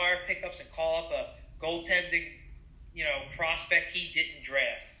waiver wire pickups and call up a goaltending, prospect he didn't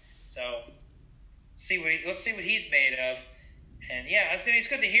draft. So let's see what he's made of. And yeah, I think it's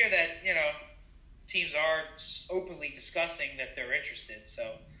good to hear that teams are openly discussing that they're interested.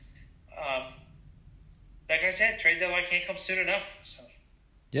 So, like I said, trade deadline can't come soon enough. So.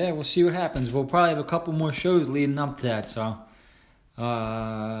 Yeah, we'll see what happens. We'll probably have a couple more shows leading up to that. So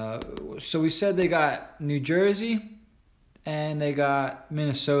we said they got New Jersey. And they got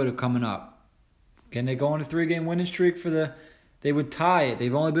Minnesota coming up. Can they go on a 3-game winning streak they would tie it.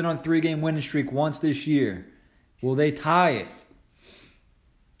 They've only been on a 3-game winning streak once this year. Will they tie it?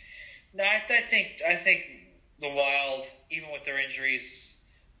 No, I think the Wild, even with their injuries,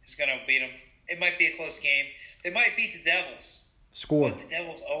 is going to beat them. It might be a close game. They might beat the Devils. Score. But the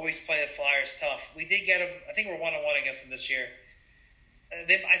Devils always play the Flyers tough. We did get them. I think we're 1-1 against them this year.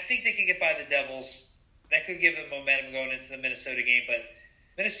 I think they could get by the Devils. That could give them momentum going into the Minnesota game, but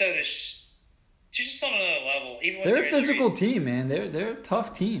Minnesota's just on another level. Even they're a physical team, man. They're a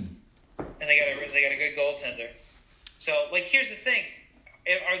tough team, and they got a good goaltender. So, here's the thing: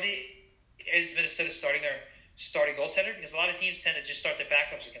 is Minnesota starting their starting goaltender? Because a lot of teams tend to just start their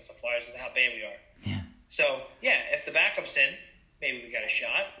backups against the Flyers with how bad we are. Yeah. So, yeah, if the backup's in, maybe we got a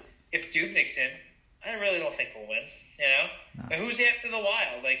shot. If Dubnik's in, I really don't think we'll win. No. But who's after the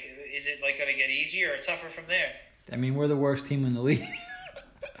Wild? Is it going to get easier or tougher from there? I mean, we're the worst team in the league.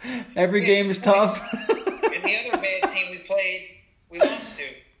 Every game is tough. And the other bad team we played, we lost to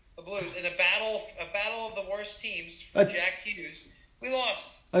the Blues in a battle of the worst teams for Jack Hughes. We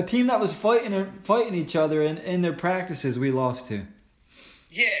lost. A team that was fighting each other in their practices, we lost to.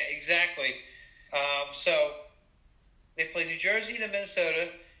 Yeah, exactly. So they play New Jersey, then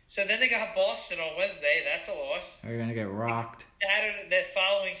Minnesota. So then they got Boston on Wednesday. That's a loss. They're going to get rocked. That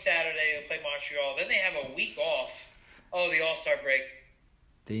following Saturday, they'll play Montreal. Then they have a week off. Oh, the All-Star break.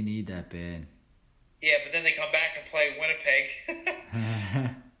 They need that bad. Yeah, but then they come back and play Winnipeg.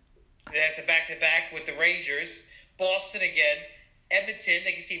 That's a back-to-back with the Rangers. Boston again. Edmonton,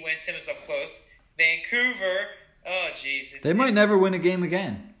 they can see Wayne Simmons up close. Vancouver. Oh, jeez. They might never win a game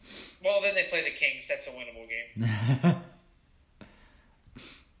again. Well, then they play the Kings. That's a winnable game.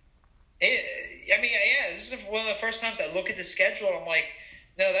 This is one of the first times I look at the schedule and I'm like,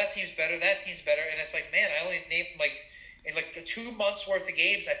 no, that team's better, and it's like, man, I only named in 2 months worth of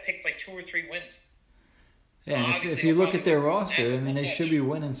games, I picked 2 or 3 wins. Yeah, and if you look at their roster, I mean, they should be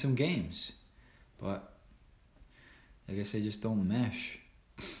winning some games, but I guess they just don't mesh.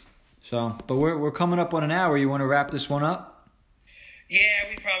 So, but we're coming up on an hour. You want to wrap this one up? Yeah,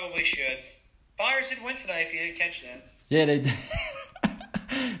 we probably should. Flyers did win tonight. If you didn't catch that. Yeah, they did.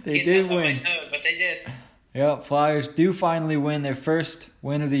 They did win. But they did. Yep, Flyers do finally win their first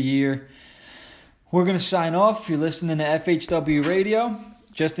win of the year. We're going to sign off. You're listening to FHW Radio.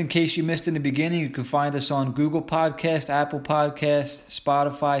 Just in case you missed in the beginning, you can find us on Google Podcast, Apple Podcast,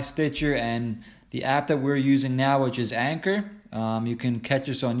 Spotify, Stitcher, and the app that we're using now, which is Anchor. You can catch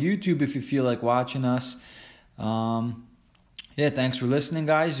us on YouTube if you feel like watching us. Thanks for listening,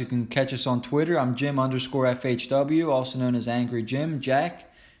 guys. You can catch us on Twitter. I'm Jim_FHW, also known as Angry Jim.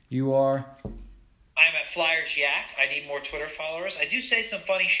 Jack, you are? I'm at Flyers Yak. I need more Twitter followers. I do say some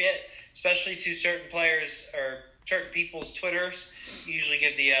funny shit, especially to certain players or certain people's Twitters. Usually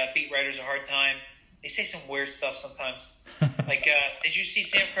give the beat writers a hard time. They say some weird stuff sometimes. Did you see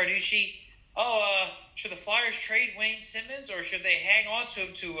Sam Carducci? Should the Flyers trade Wayne Simmons or should they hang on to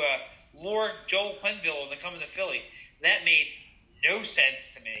him to lure Joel Quenneville into coming to Philly? That made no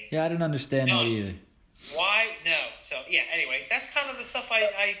sense to me. Yeah, I didn't understand that either. Why? No. So, yeah, anyway, that's kind of the stuff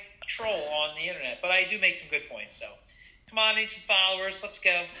I troll on the internet, but I do make some good points. So, come on, need some followers. Let's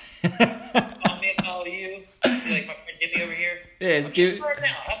go. Follow me, follow you. You like my friend Jimmy over here? Yeah, just starting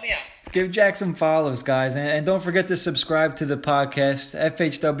out. Help me out. Give Jack some follows, guys. And don't forget to subscribe to the podcast.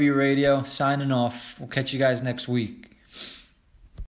 FHW Radio, signing off. We'll catch you guys next week.